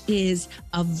 which is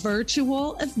a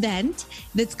virtual event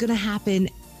that's going to happen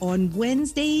on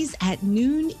Wednesdays at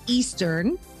noon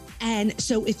Eastern. And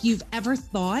so if you've ever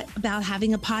thought about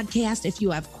having a podcast, if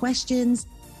you have questions,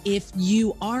 if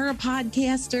you are a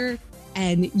podcaster,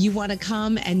 and you want to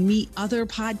come and meet other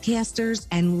podcasters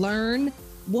and learn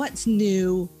what's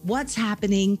new, what's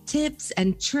happening, tips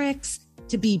and tricks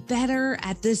to be better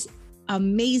at this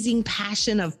amazing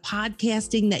passion of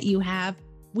podcasting that you have,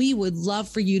 we would love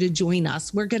for you to join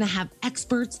us. We're going to have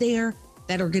experts there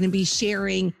that are going to be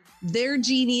sharing their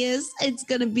genius. It's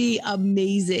going to be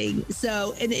amazing.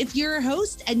 So, and if you're a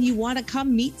host and you want to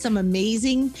come meet some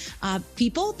amazing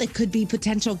people that could be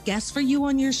potential guests for you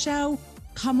on your show,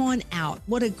 come on out.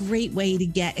 What a great way to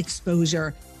get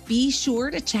exposure. Be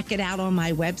sure to check it out on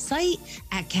my website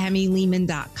at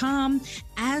CamiLehman.com,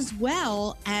 as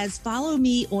well as follow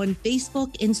me on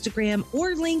Facebook, Instagram,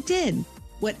 or LinkedIn.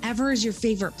 Whatever is your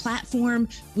favorite platform,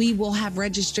 we will have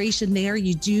registration there.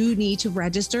 You do need to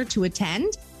register to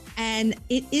attend. And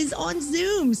it is on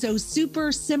Zoom. So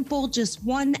super simple, just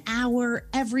 1 hour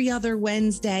every other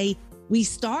Wednesday. We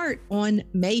start on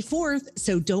May 4th,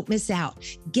 so don't miss out.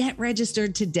 Get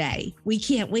registered today. We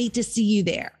can't wait to see you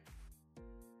there.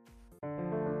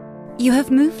 You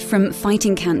have moved from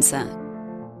fighting cancer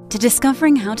to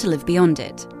discovering how to live beyond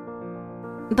it.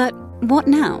 But what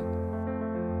now?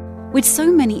 With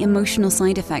so many emotional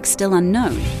side effects still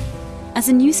unknown, as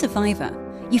a new survivor,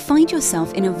 you find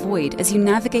yourself in a void as you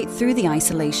navigate through the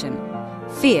isolation,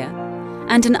 fear,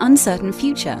 and an uncertain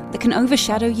future that can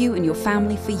overshadow you and your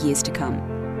family for years to come.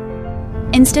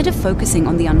 Instead of focusing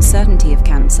on the uncertainty of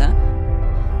cancer,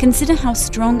 consider how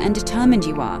strong and determined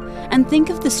you are, and think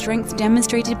of the strength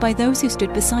demonstrated by those who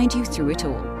stood beside you through it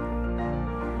all.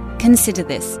 Consider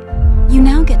this: you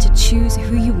now get to choose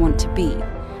who you want to be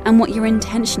and what your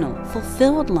intentional,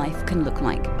 fulfilled life can look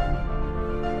like.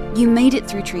 You made it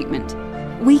through treatment.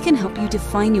 We can help you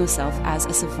define yourself as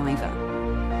a survivor.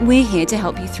 We're here to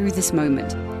help you through this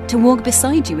moment, to walk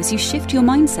beside you as you shift your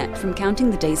mindset from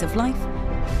counting the days of life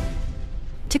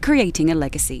to creating a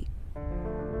legacy.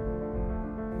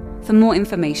 For more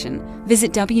information,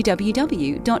 visit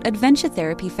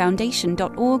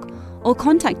www.adventuretherapyfoundation.org or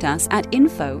contact us at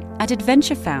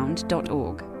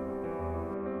info@adventurefound.org.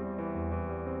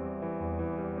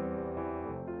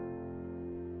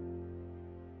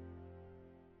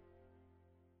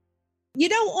 You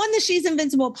know, on the She's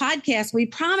Invincible podcast, we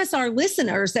promise our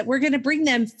listeners that we're going to bring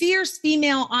them fierce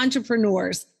female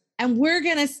entrepreneurs, and we're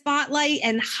going to spotlight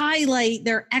and highlight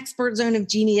their expert zone of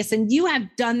genius. And you have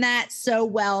done that so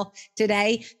well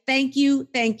today. Thank you,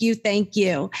 thank you, thank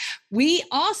you. We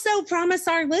also promise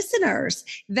our listeners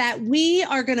that we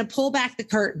are going to pull back the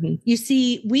curtain. You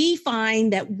see, we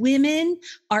find that women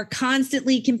are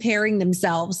constantly comparing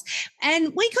themselves,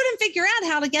 and we couldn't figure out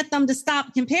how to get them to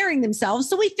stop comparing themselves.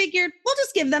 So we figured we'll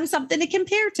just give them something to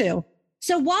compare to.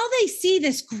 So while they see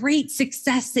this great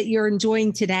success that you're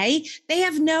enjoying today, they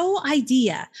have no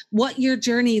idea what your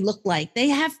journey looked like.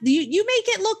 You make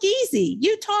it look easy.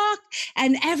 You talk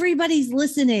and everybody's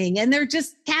listening and they're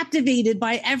just captivated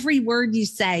by every word you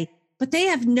say, but they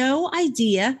have no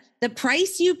idea the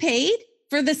price you paid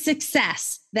for the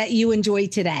success that you enjoy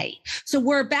today. So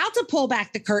we're about to pull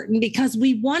back the curtain because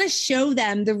we want to show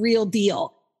them the real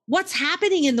deal. What's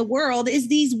happening in the world is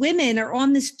these women are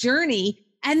on this journey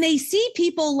and they see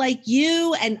people like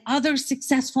you and other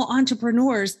successful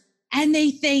entrepreneurs, and they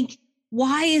think,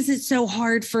 why is it so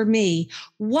hard for me?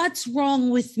 What's wrong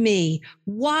with me?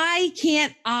 Why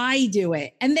can't I do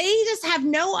it? And they just have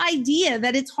no idea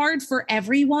that it's hard for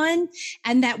everyone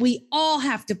and that we all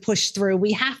have to push through.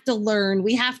 We have to learn,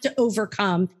 we have to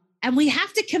overcome, and we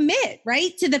have to commit,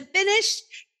 right? To the finish.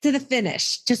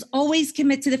 Just always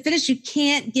commit to the finish. You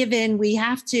can't give in. We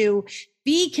have to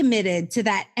Be committed to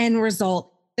that end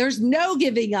result. There's no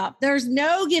giving up. There's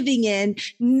no giving in.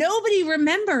 Nobody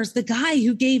remembers the guy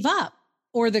who gave up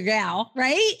or the gal,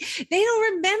 right? They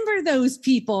don't remember those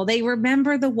people. They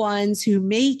remember the ones who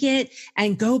make it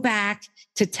and go back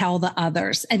to tell the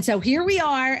others. And so here we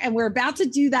are, and we're about to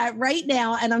do that right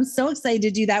now. And I'm so excited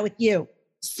to do that with you.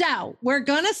 So we're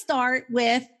going to start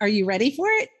with, are you ready for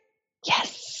it?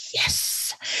 Yes.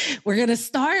 Yes. We're going to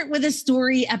start with a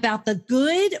story about the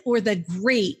good or the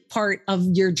great part of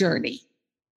your journey.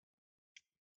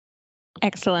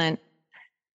 Excellent.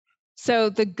 So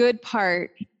the good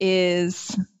part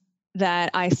is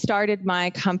that I started my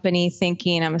company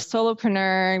thinking I'm a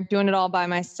solopreneur, doing it all by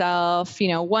myself.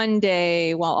 One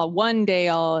day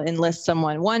I'll enlist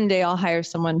someone. One day I'll hire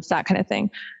someone, that kind of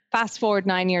thing. Fast forward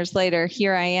 9 years later,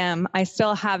 here I am. I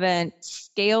still haven't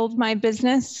scaled my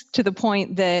business to the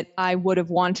point that I would have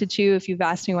wanted to if you've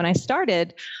asked me when I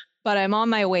started, but I'm on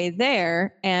my way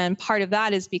there. And part of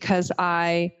that is because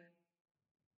I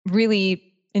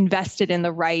really invested in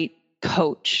the right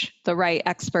coach, the right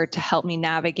expert to help me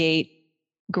navigate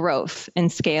growth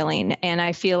and scaling. And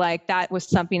I feel like that was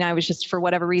something I was just, for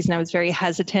whatever reason, I was very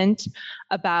hesitant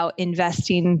about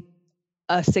investing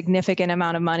a significant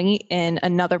amount of money in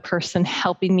another person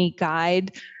helping me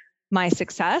guide my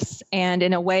success. And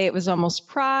in a way, it was almost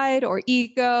pride or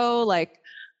ego, like,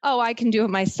 oh, I can do it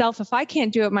myself. If I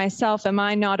can't do it myself, am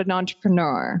I not an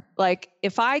entrepreneur? Like,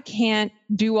 if I can't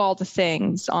do all the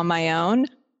things on my own,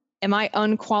 am I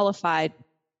unqualified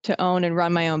to own and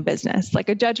run my own business? Like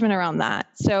a judgment around that.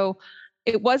 So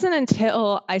it wasn't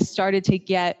until I started to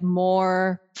get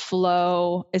more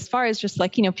flow, as far as just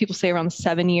like, people say around the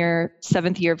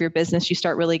seventh year of your business, you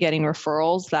start really getting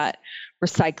referrals, that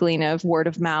recycling of word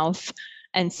of mouth.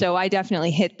 And so I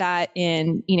definitely hit that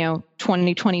in,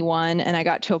 2021. And I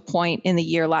got to a point in the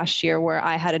year last year where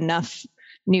I had enough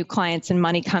new clients and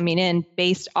money coming in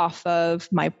based off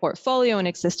of my portfolio and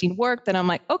existing work that I'm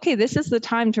like, okay, this is the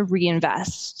time to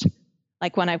reinvest.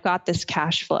 Like when I've got this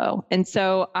cash flow. And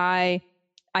so I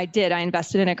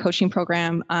invested in a coaching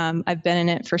program. I've been in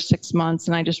it for 6 months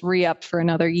and I just re-upped for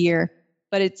another year.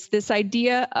 But it's this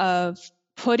idea of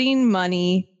putting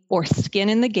money or skin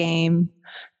in the game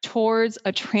towards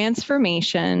a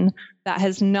transformation that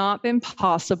has not been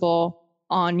possible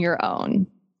on your own.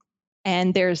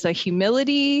 And there's a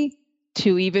humility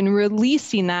to even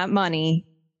releasing that money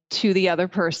to the other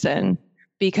person,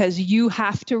 because you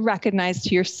have to recognize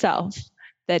to yourself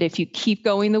that if you keep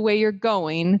going the way you're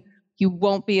going, you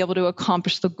won't be able to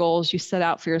accomplish the goals you set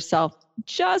out for yourself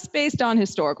just based on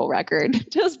historical record,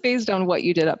 just based on what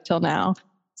you did up till now.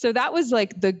 So that was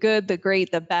like the good, the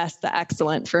great, the best, the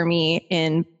excellent for me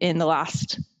in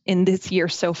this year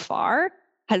so far,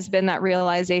 has been that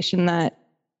realization that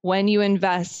when you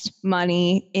invest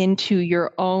money into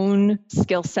your own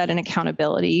skill set and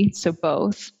accountability, so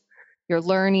both, you're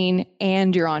learning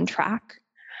and you're on track,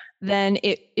 then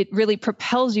it really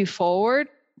propels you forward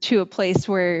to a place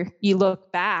where you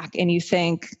look back and you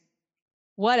think,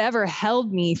 whatever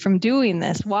held me from doing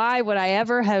this? Why would I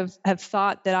ever have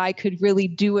thought that I could really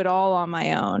do it all on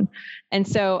my own? And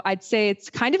so I'd say it's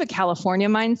kind of a California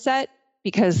mindset,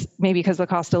 because the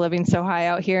cost of living is so high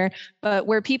out here, but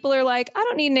where people are like, I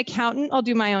don't need an accountant, I'll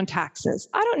do my own taxes.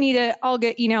 I don't need it, I'll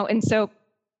get, and so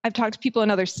I've talked to people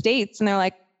in other states and they're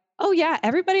like, oh yeah,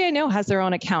 everybody I know has their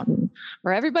own accountant,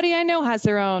 or everybody I know has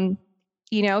their own,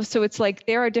 so it's like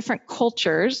there are different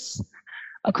cultures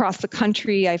across the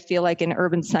country. I feel like in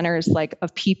urban centers, like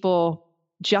of people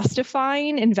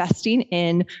justifying investing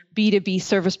in B2B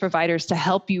service providers to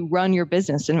help you run your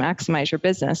business and maximize your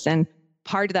business. And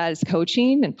part of that is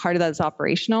coaching and part of that is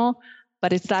operational,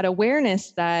 but it's that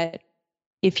awareness that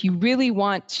if you really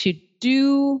want to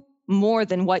do more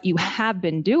than what you have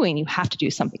been doing, you have to do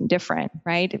something different,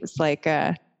 right? It was like,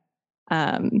 I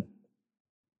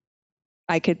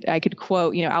could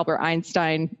quote, Albert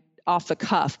Einstein off the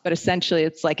cuff, but essentially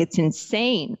it's like, it's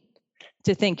insane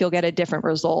to think you'll get a different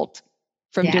result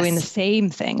from doing the same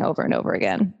thing over and over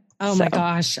again. Oh my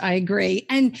gosh, I agree.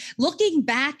 And looking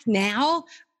back now,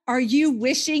 are you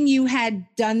wishing you had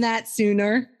done that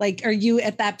sooner? Like, are you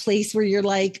at that place where you're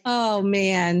like, oh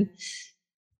man?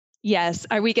 Yes.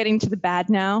 Are we getting to the bad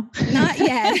now? Not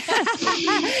yet.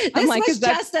 This was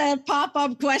just a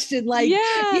pop-up question. Like,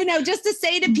 just to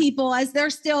say to people as they're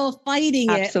still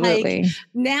fighting it, like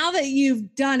now that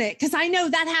you've done it, because I know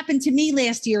that happened to me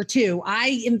last year too.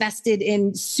 I invested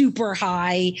in super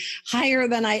higher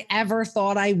than I ever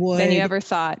thought I would. Than you ever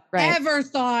thought, right? Ever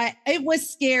thought. It was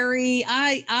scary.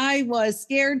 I was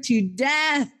scared to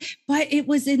death, but it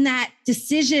was in that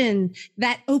decision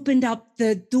that opened up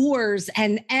the doors,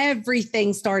 and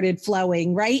everything started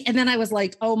flowing, right? And then I was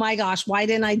like, oh my gosh, why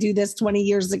didn't I do this 20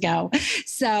 years ago?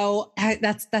 So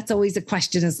that's always a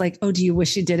question, is like, oh, do you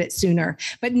wish you did it sooner?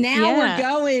 But now we're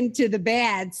going to the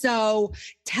bad. So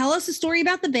tell us a story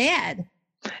about the bad.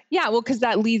 Yeah, well, because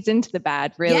that leads into the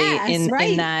bad, really, in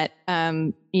that,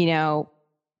 you know,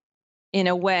 in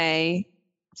a way,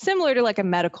 similar to like a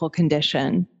medical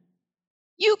condition,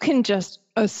 you can just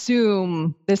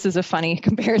assume, this is a funny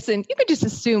comparison, you can just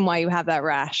assume why you have that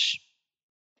rash.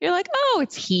 You're like, oh,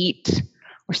 it's heat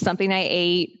or something I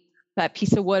ate, that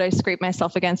piece of wood I scraped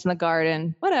myself against in the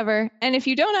garden, whatever. And if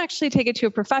you don't actually take it to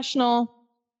a professional,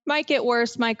 might get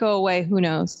worse, might go away, who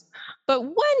knows? But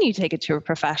when you take it to a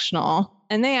professional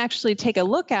and they actually take a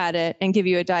look at it and give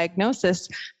you a diagnosis,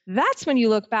 that's when you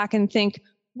look back and think,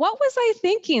 what was I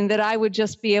thinking that I would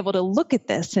just be able to look at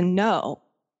this and know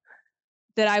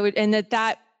that I would, and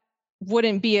that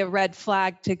wouldn't be a red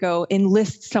flag to go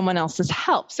enlist someone else's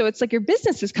help. So it's like your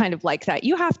business is kind of like that.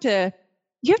 You have to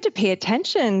pay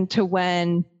attention to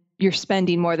when you're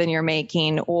spending more than you're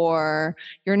making, or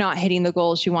you're not hitting the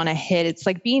goals you want to hit. It's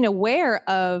like being aware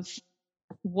of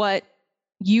what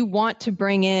you want to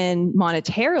bring in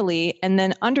monetarily, and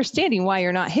then understanding why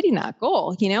you're not hitting that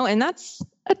goal, you know, and that's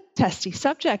a testy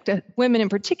subject. Women in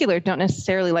particular don't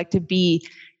necessarily like to be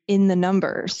in the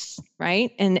numbers,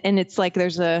 right? And it's like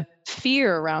there's a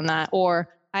fear around that. Or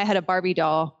I had a Barbie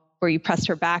doll where you pressed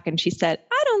her back and she said,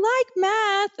 I don't like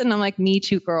math. And I'm like, me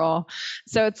too, girl.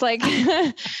 So it's like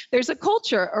there's a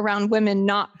culture around women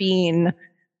not being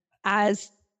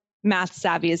as math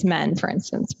savvy as men, for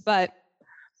instance. But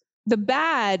the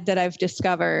bad that I've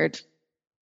discovered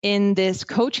in this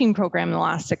coaching program in the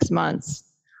last 6 months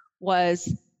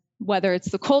was, whether it's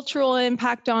the cultural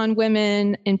impact on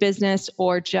women in business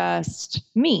or just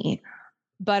me.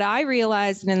 But I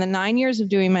realized that in the 9 years of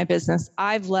doing my business,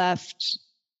 I've left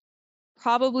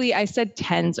probably, I said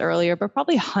tens earlier, but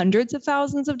probably hundreds of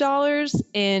thousands of dollars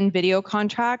in video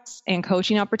contracts and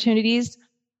coaching opportunities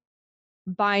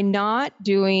by not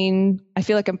doing, I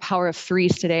feel like I'm power of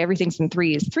threes today. Everything's in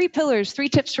threes. 3 pillars, 3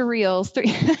 tips for reels, three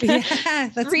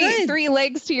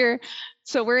legs to your,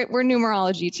 so we're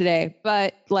numerology today,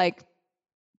 but like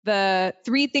the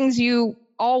 3 things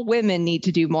all women need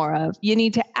to do more of. You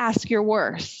need to ask your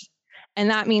worth. And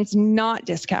that means not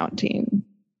discounting.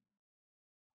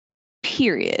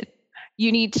 Period.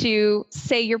 You need to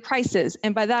say your prices.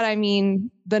 And by that, I mean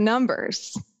the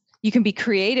numbers. You can be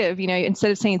creative, you know,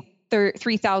 instead of saying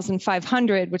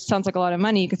 3,500, which sounds like a lot of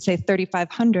money, you could say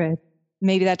 3,500.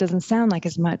 Maybe that doesn't sound like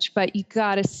as much, but you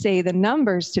got to say the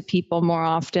numbers to people more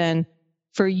often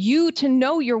for you to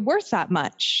know you're worth that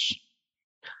much.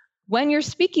 When you're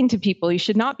speaking to people, you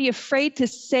should not be afraid to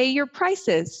say your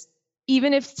prices,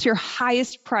 even if it's your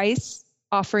highest price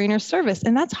offering or service.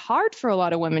 And that's hard for a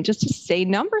lot of women, just to say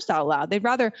numbers out loud. They'd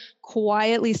rather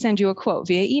quietly send you a quote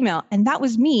via email. And that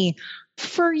was me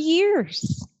for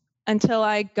years until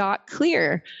I got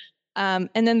clear. And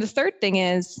then the third thing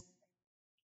is,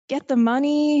 get the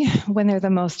money when they're the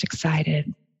most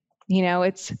excited. You know,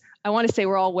 I want to say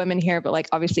we're all women here, but like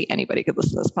obviously anybody could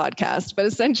listen to this podcast. But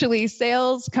essentially,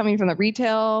 sales, coming from the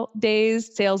retail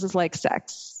days, sales is like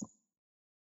sex.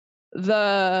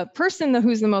 The person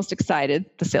who's the most excited,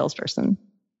 the salesperson,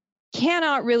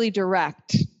 cannot really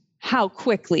direct how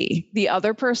quickly the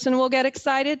other person will get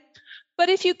excited. But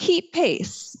if you keep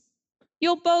pace,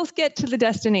 you'll both get to the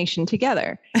destination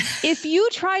together. If you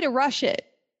try to rush it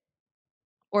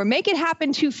or make it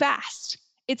happen too fast,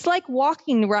 it's like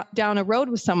walking down a road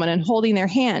with someone and holding their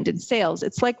hand in sales.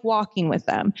 It's like walking with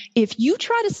them. If you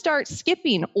try to start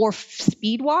skipping or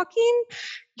speed walking,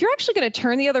 you're actually going to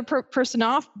turn the other person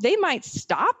off. They might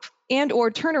stop and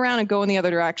or turn around and go in the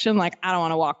other direction. Like, I don't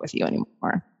want to walk with you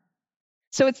anymore.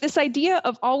 So it's this idea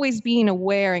of always being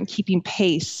aware and keeping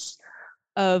pace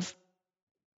of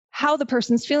how the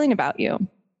person's feeling about you.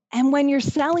 And when you're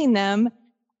selling them,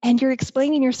 and you're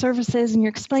explaining your services and you're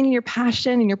explaining your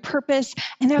passion and your purpose,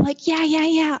 and they're like,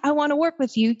 yeah, I want to work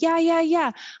with you.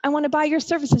 Yeah. I want to buy your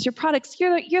services, your products.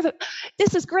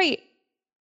 This is great.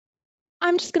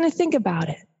 I'm just going to think about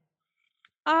it.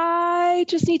 I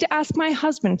just need to ask my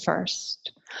husband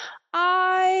first.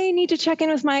 I need to check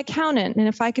in with my accountant. And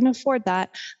if I can afford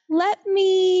that, let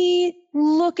me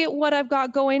look at what I've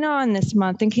got going on this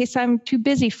month in case I'm too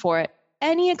busy for it.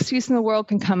 Any excuse in the world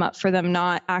can come up for them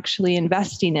not actually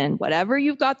investing in whatever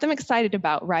you've got them excited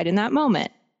about right in that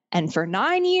moment. And for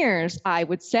 9 years, I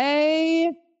would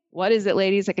say, what is it,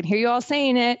 ladies? I can hear you all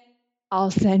saying it. I'll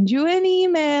send you an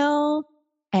email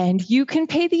and you can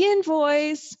pay the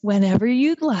invoice whenever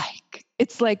you'd like.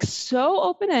 It's like so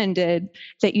open-ended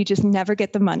that you just never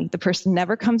get the money. The person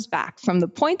never comes back. From the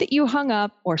point that you hung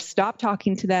up or stopped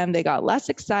talking to them, they got less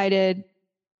excited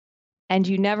and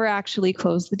you never actually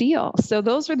close the deal. So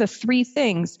those are the three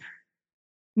things.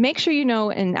 Make sure you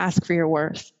know and ask for your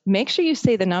worth. Make sure you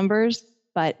say the numbers,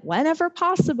 but whenever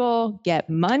possible, get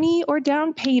money or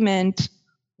down payment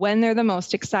when they're the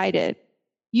most excited.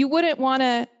 You wouldn't want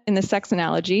to, in the sex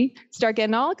analogy, start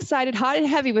getting all excited, hot and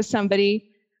heavy with somebody,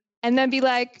 and then be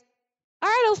like, all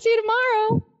right, I'll see you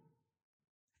tomorrow.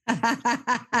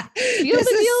 Seal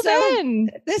the deal then.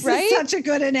 This right? is such a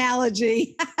good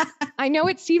analogy. I know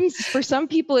it seems, for some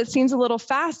people, it seems a little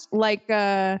fast, like,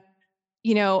 I'm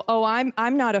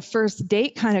not a first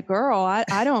date kind of girl.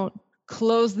 I don't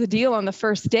close the deal on the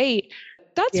first date.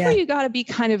 That's where you got to be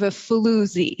kind of a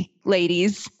floozy,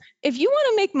 ladies. If you want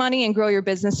to make money and grow your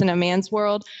business in a man's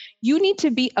world, you need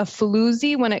to be a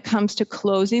floozy when it comes to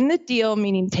closing the deal,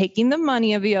 meaning taking the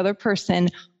money of the other person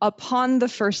upon the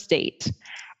first date.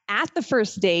 At the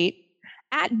first date,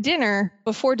 at dinner,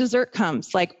 before dessert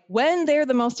comes, like when they're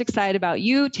the most excited about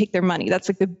you, take their money. That's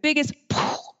like the biggest,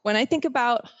 when I think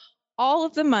about all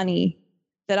of the money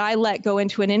that I let go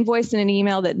into an invoice and an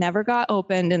email that never got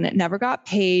opened and that never got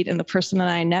paid, and the person that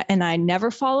I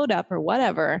never followed up or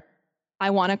whatever, I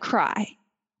want to cry,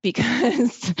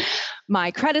 because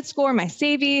my credit score, my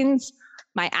savings,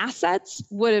 my assets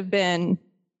would have been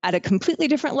at a completely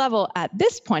different level at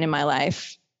this point in my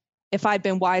life if I'd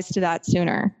been wise to that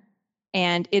sooner.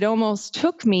 And it almost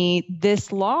took me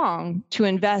this long to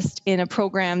invest in a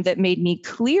program that made me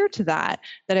clear to that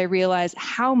I realized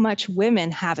how much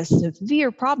women have a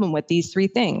severe problem with these three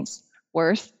things: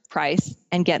 worth, price,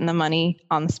 and getting the money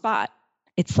on the spot.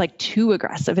 It's like too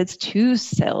aggressive. It's too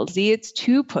salesy. It's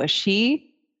too pushy,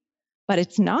 but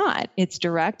it's not. It's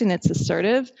direct and it's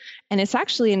assertive. And it's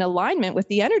actually in alignment with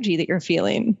the energy that you're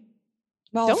feeling.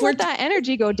 Well, don't let that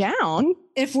energy go down.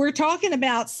 If we're talking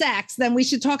about sex, then we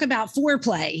should talk about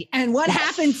foreplay. And what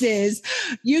happens is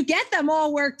you get them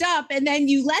all worked up and then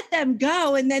you let them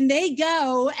go, and then they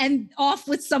go and off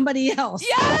with somebody else.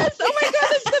 Yes. Oh my God,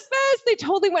 that's the best. They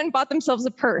totally went and bought themselves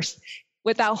a purse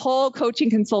with that whole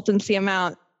coaching consultancy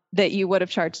amount that you would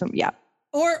have charged them. Yeah.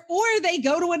 Or they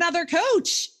go to another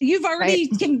coach. You've already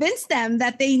convinced them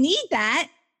that they need that.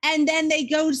 And then they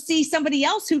go see somebody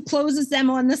else who closes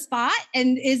them on the spot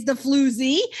and is the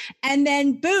floozy. And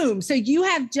then boom. So you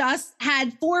have just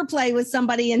had foreplay with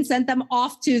somebody and sent them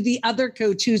off to the other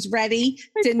coach who's ready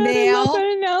to nail. I love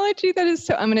that analogy. That is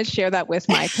so, I'm going to share that with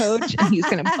my coach and he's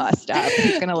going to bust up.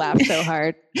 He's going to laugh so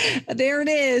hard. There it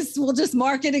is. We'll just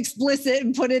mark it explicit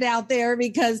and put it out there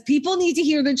because people need to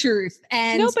hear the truth.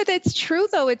 And no, but it's true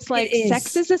though. It's like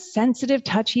sex is a sensitive,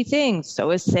 touchy thing. So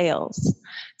is sales.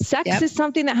 Sex is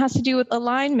something that has to do with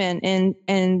alignment and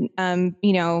having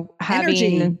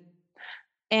energy.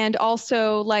 And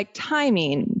also like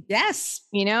timing. Yes.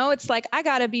 It's like, I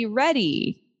got to be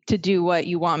ready to do what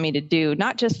you want me to do.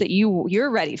 Not just that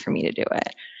you're ready for me to do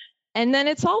it. And then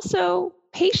it's also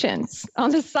patience on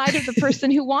the side of the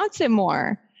person who wants it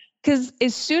more. Because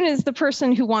as soon as the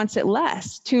person who wants it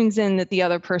less tunes in that the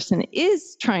other person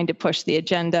is trying to push the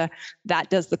agenda, that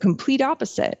does the complete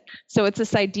opposite. So it's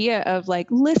this idea of like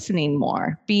listening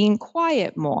more, being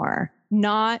quiet more,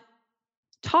 not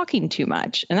talking too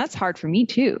much. And that's hard for me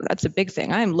too. That's a big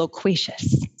thing. I am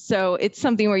loquacious. So it's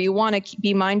something where you want to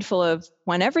be mindful of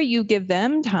whenever you give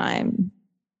them time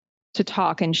to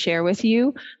talk and share with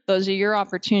you, those are your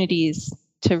opportunities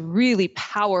to really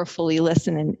powerfully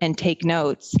listen and take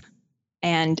notes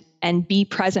and be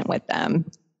present with them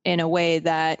in a way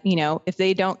that, if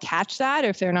they don't catch that, or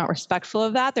if they're not respectful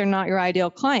of that, they're not your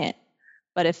ideal client.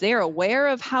 But if they're aware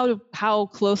of how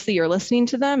closely you're listening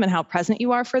to them and how present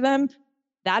you are for them,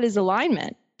 that is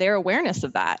alignment. Their awareness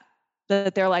of that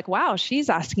they're like, wow, she's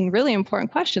asking really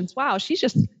important questions. Wow, she's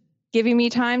just giving me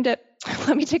time to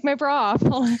let me take my bra off.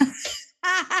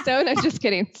 So no, just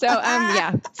kidding. So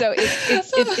so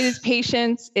it is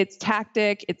patience, it's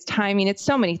tactic, it's timing, it's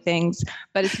so many things,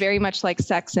 but it's very much like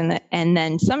sex. And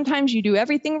then sometimes you do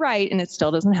everything right and it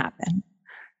still doesn't happen.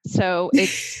 So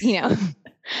it's,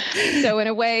 so in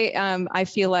a way, I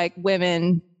feel like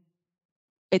women,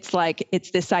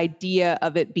 it's this idea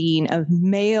of it being a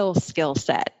male skill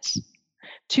set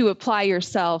to apply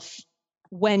yourself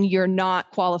when you're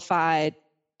not qualified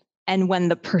and when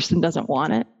the person doesn't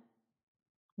want it.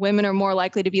 Women are more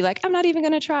likely to be like, I'm not even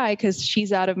going to try because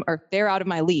they're out of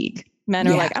my league. Men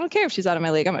are like, I don't care if she's out of my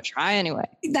league. I'm going to try anyway.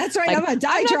 That's right. Like, I'm going to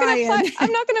die trying.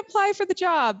 I'm not going to apply for the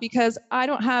job because I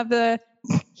don't have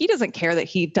he doesn't care that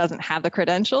he doesn't have the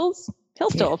credentials. he'll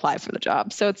still apply for the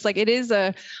job. So it's like, it is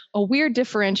a weird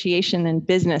differentiation in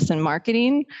business and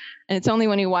marketing. And it's only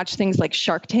when you watch things like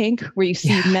Shark Tank, where you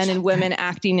see men and women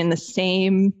acting in the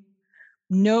same,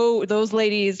 those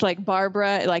ladies like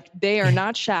Barbara, like they are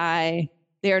not shy.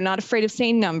 They are not afraid of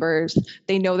saying numbers.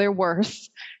 They know their worth.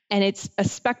 And it's a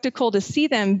spectacle to see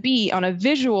them be on a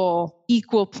visual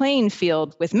equal playing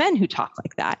field with men who talk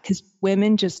like that, because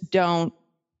women just don't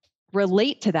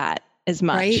relate to that as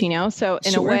much, right. you know? So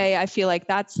in a way, I feel like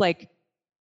that's like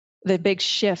the big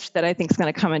shift that I think is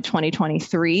going to come in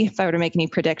 2023, if I were to make any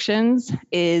predictions,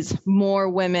 is more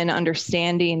women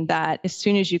understanding that as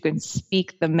soon as you can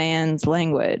speak the man's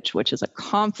language, which is a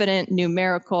confident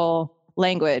numerical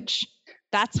language,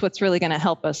 that's what's really going to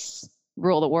help us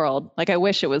rule the world. Like, I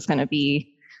wish it was going to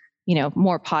be, you know,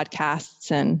 more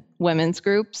podcasts and women's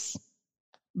groups,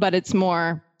 but it's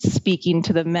more speaking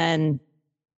to the men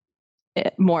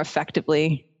more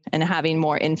effectively and having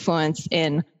more influence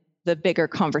in the bigger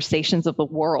conversations of the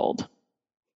world,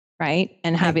 right?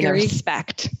 And having the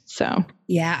respect. So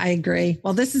yeah, I agree.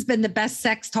 Well, this has been the best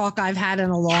sex talk I've had in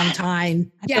a long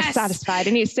time. I feel satisfied.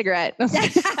 I need a cigarette.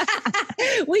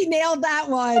 We nailed that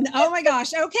one. Oh my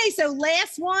gosh. Okay. So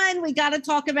last one, we got to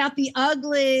talk about the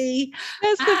ugly.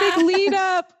 That's the big lead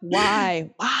up. Why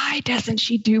doesn't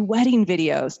she do wedding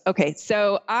videos? Okay.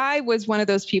 So I was one of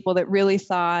those people that really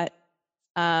thought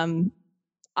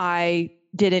I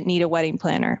didn't need a wedding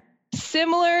planner.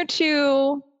 Similar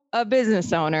to a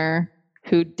business owner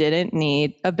who didn't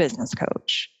need a business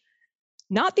coach.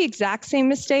 Not the exact same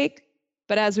mistake,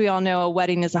 but as we all know, a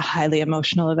wedding is a highly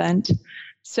emotional event.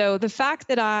 So the fact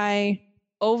that I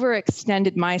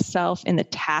overextended myself in the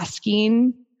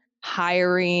tasking,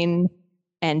 hiring,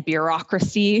 and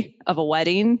bureaucracy of a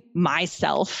wedding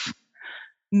myself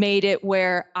made it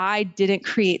where I didn't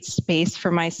create space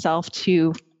for myself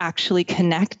to actually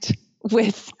connect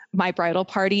with my bridal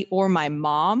party or my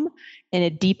mom in a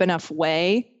deep enough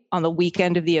way on the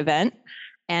weekend of the event.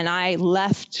 And I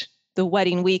left the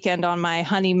wedding weekend on my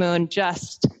honeymoon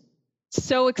just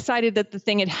so excited that the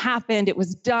thing had happened. It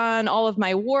was done. All of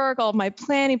my work, all of my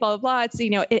planning, blah, blah, blah. It's, you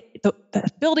know,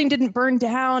 the building didn't burn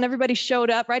down. Everybody showed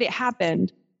up, right? It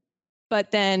happened.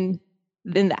 But then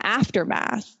in the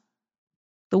aftermath,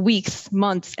 the weeks,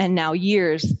 months, and now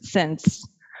years since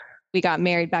we got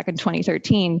married back in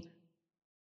 2013,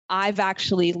 I've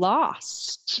actually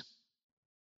lost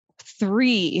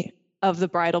 3 of the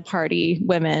bridal party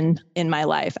women in my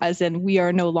life, as in we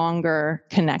are no longer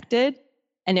connected.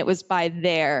 And it was by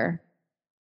their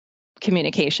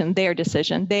communication, their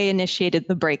decision. They initiated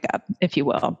the breakup, if you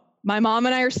will. My mom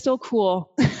and I are still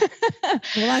cool. Well,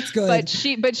 that's good.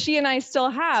 But she and I still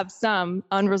have some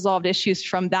unresolved issues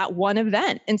from that one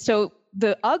event. And so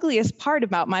the ugliest part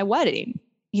about my wedding,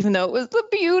 even though it was the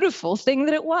beautiful thing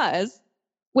that it was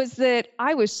that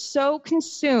I was so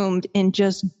consumed in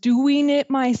just doing it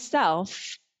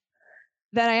myself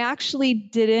that I actually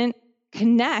didn't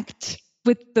connect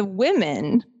with the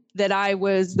women that I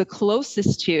was the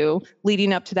closest to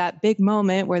leading up to that big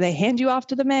moment where they hand you off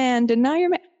to the man and now you're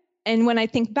married. And when I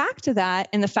think back to that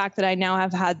and the fact that I now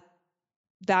have had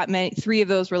that many, 3 of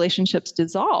those relationships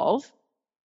dissolve,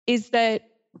 is that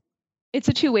it's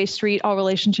a two-way street. All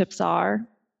relationships are.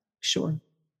 Sure.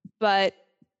 But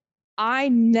I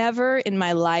never in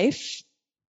my life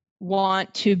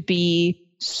want to be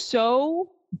so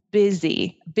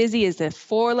busy. Busy is a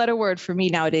 4-letter word for me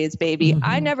nowadays, baby. Mm-hmm.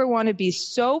 I never want to be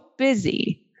so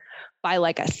busy by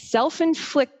like a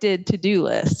self-inflicted to-do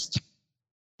list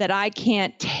that I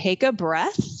can't take a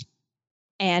breath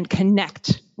and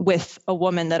connect with a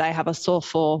woman that I have a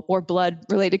soulful or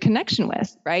blood-related connection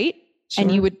with, right? Sure.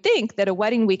 And you would think that a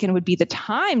wedding weekend would be the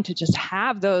time to just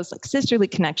have those like sisterly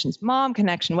connections, mom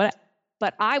connection, whatever.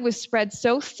 But I was spread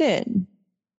so thin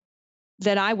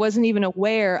that I wasn't even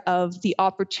aware of the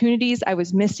opportunities I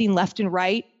was missing left and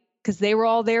right, because they were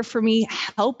all there for me,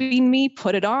 helping me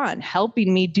put it on,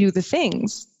 helping me do the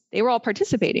things. They were all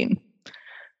participating.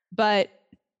 But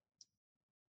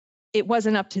it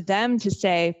wasn't up to them to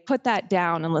say, put that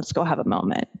down and let's go have a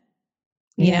moment.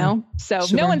 You know? So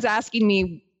no one's asking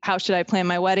me, how should I plan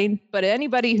my wedding? But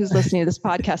anybody who's listening to this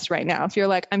podcast right now, if you're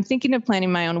like, I'm thinking of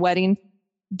planning my own wedding,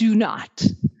 do not.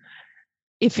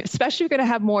 Especially if you're going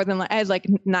to have more than, I had like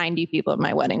 90 people at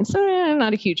my wedding. So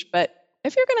not a huge, but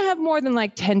if you're going to have more than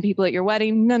like 10 people at your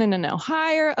wedding, no.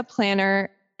 Hire a planner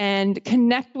and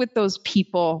connect with those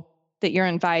people that you're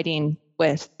inviting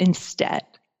with instead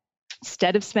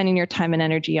of spending your time and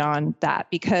energy on that.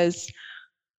 Because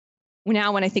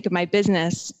now when I think of my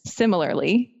business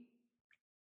similarly,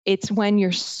 it's when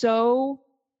you're so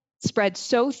spread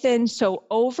so thin, so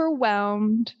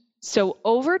overwhelmed, so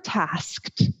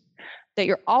overtasked, that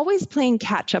you're always playing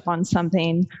catch up on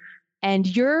something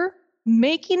and you're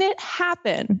making it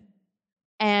happen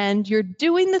and you're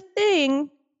doing the thing,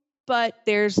 but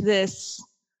there's this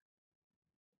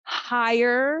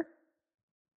higher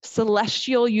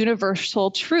celestial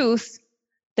universal truth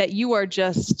that you are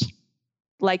just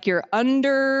like you're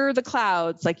under the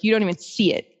clouds, like you don't even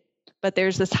see it. But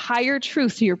there's this higher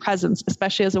truth to your presence,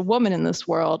 especially as a woman in this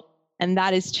world. And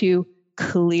that is to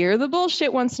clear the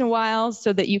bullshit once in a while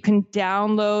so that you can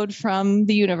download from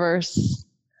the universe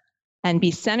and be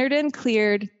centered and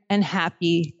cleared and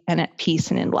happy and at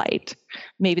peace and in light.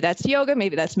 Maybe that's yoga,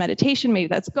 maybe that's meditation, maybe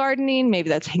that's gardening, maybe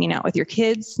that's hanging out with your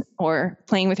kids or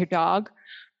playing with your dog.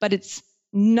 But it's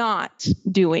not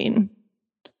doing,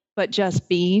 but just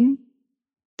being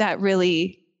that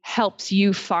really helps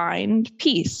you find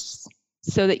peace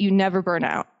so that you never burn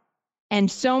out. And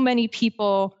so many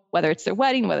people, whether it's their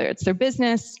wedding, whether it's their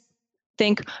business,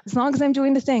 think as long as I'm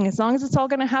doing the thing, as long as it's all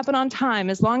going to happen on time,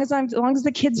 as long as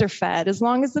the kids are fed, as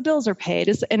long as the bills are paid.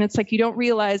 And it's like you don't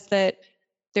realize that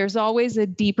there's always a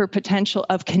deeper potential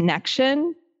of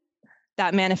connection.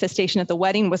 That manifestation at the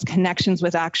wedding was connections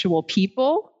with actual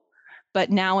people. But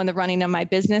now in the running of my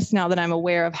business, now that I'm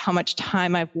aware of how much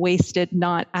time I've wasted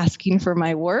not asking for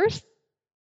my worth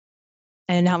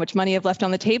and how much money I've left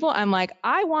on the table, I'm like,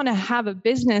 I want to have a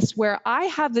business where I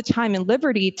have the time and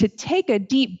liberty to take a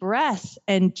deep breath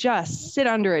and just sit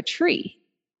under a tree,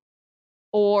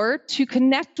 or to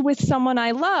connect with someone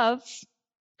I love,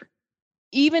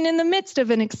 even in the midst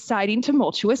of an exciting,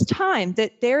 tumultuous time,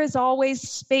 that there is always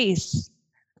space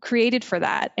created for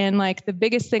that. And like the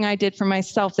biggest thing I did for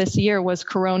myself this year was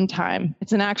Corona time.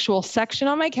 It's an actual section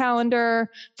on my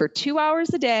calendar for 2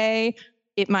 hours a day.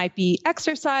 It might be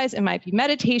exercise, it might be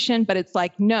meditation, but it's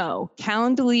like, no,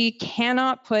 Calendly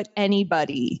cannot put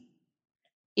anybody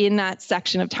in that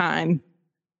section of time.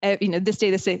 This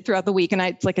day, throughout the week. And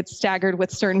it's staggered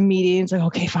with certain meetings. Like,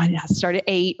 okay, fine, it has to start at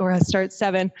 8 or it has to start at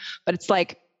 7. But it's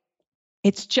like,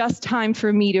 it's just time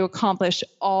for me to accomplish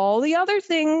all the other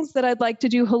things that I'd like to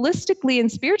do holistically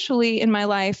and spiritually in my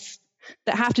life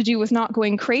that have to do with not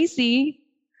going crazy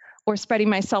or spreading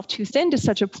myself too thin to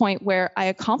such a point where I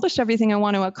accomplish everything I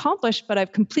want to accomplish, but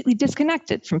I've completely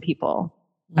disconnected from people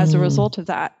as a result of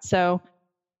that. So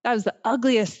that was the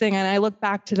ugliest thing. And I look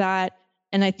back to that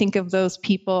and I think of those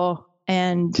people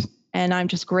and I'm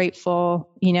just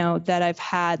grateful, that I've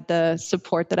had the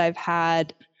support that I've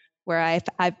had, where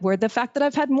where the fact that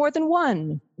I've had more than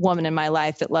one woman in my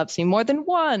life that loves me, more than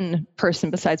one person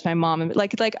besides my mom. And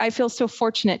like I feel so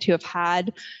fortunate to have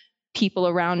had people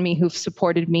around me who've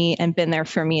supported me and been there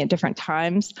for me at different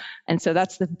times. And so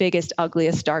that's the biggest,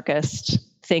 ugliest, darkest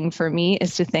thing for me,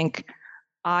 is to think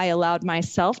I allowed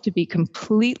myself to be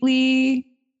completely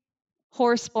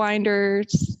horse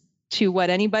blinders to what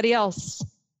anybody else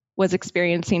was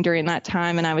experiencing during that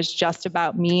time. And I was just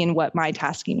about me and what my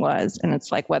tasking was. And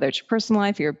it's like, whether it's your personal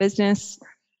life or your business,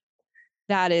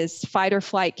 that is fight or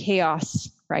flight chaos,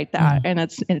 right? And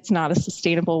it's not a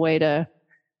sustainable way to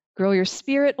grow your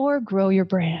spirit or grow your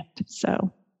brand.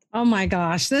 So, oh my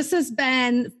gosh, this has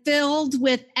been filled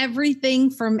with everything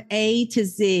from A to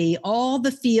Z, all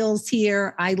the feels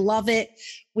here. I love it.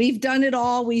 We've done it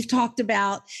all. We've talked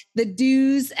about the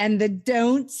do's and the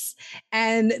don'ts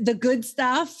and the good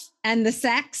stuff and the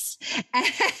sex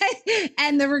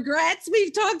and the regrets.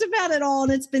 We've talked about it all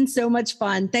and it's been so much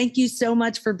fun. Thank you so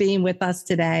much for being with us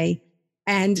today.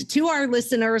 And to our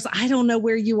listeners, I don't know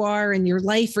where you are in your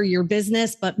life or your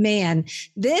business, but man,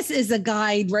 this is a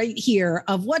guide right here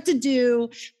of what to do,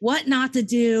 what not to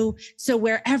do. So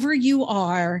wherever you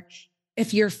are,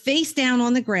 if you're face down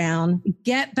on the ground,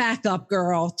 get back up,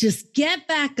 girl. Just get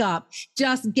back up.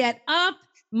 Just get up,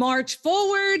 march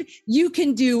forward. You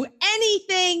can do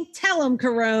anything. Tell them,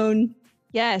 Caron.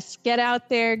 Yes, get out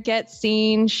there, get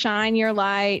seen, shine your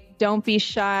light. Don't be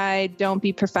shy. Don't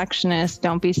be perfectionist.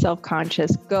 Don't be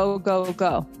self-conscious. Go, go,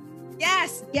 go.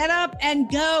 Yes, get up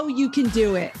and go. You can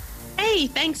do it. Hey,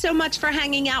 thanks so much for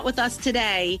hanging out with us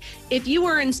today. If you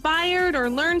were inspired or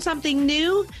learned something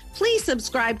new, please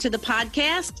subscribe to the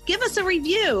podcast, give us a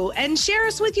review, and share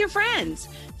us with your friends.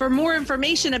 For more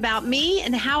information about me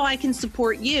and how I can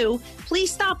support you,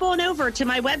 please stop on over to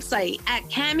my website at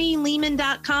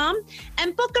CamiLehman.com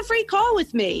and book a free call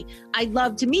with me. I'd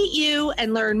love to meet you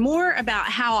and learn more about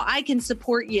how I can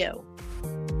support you.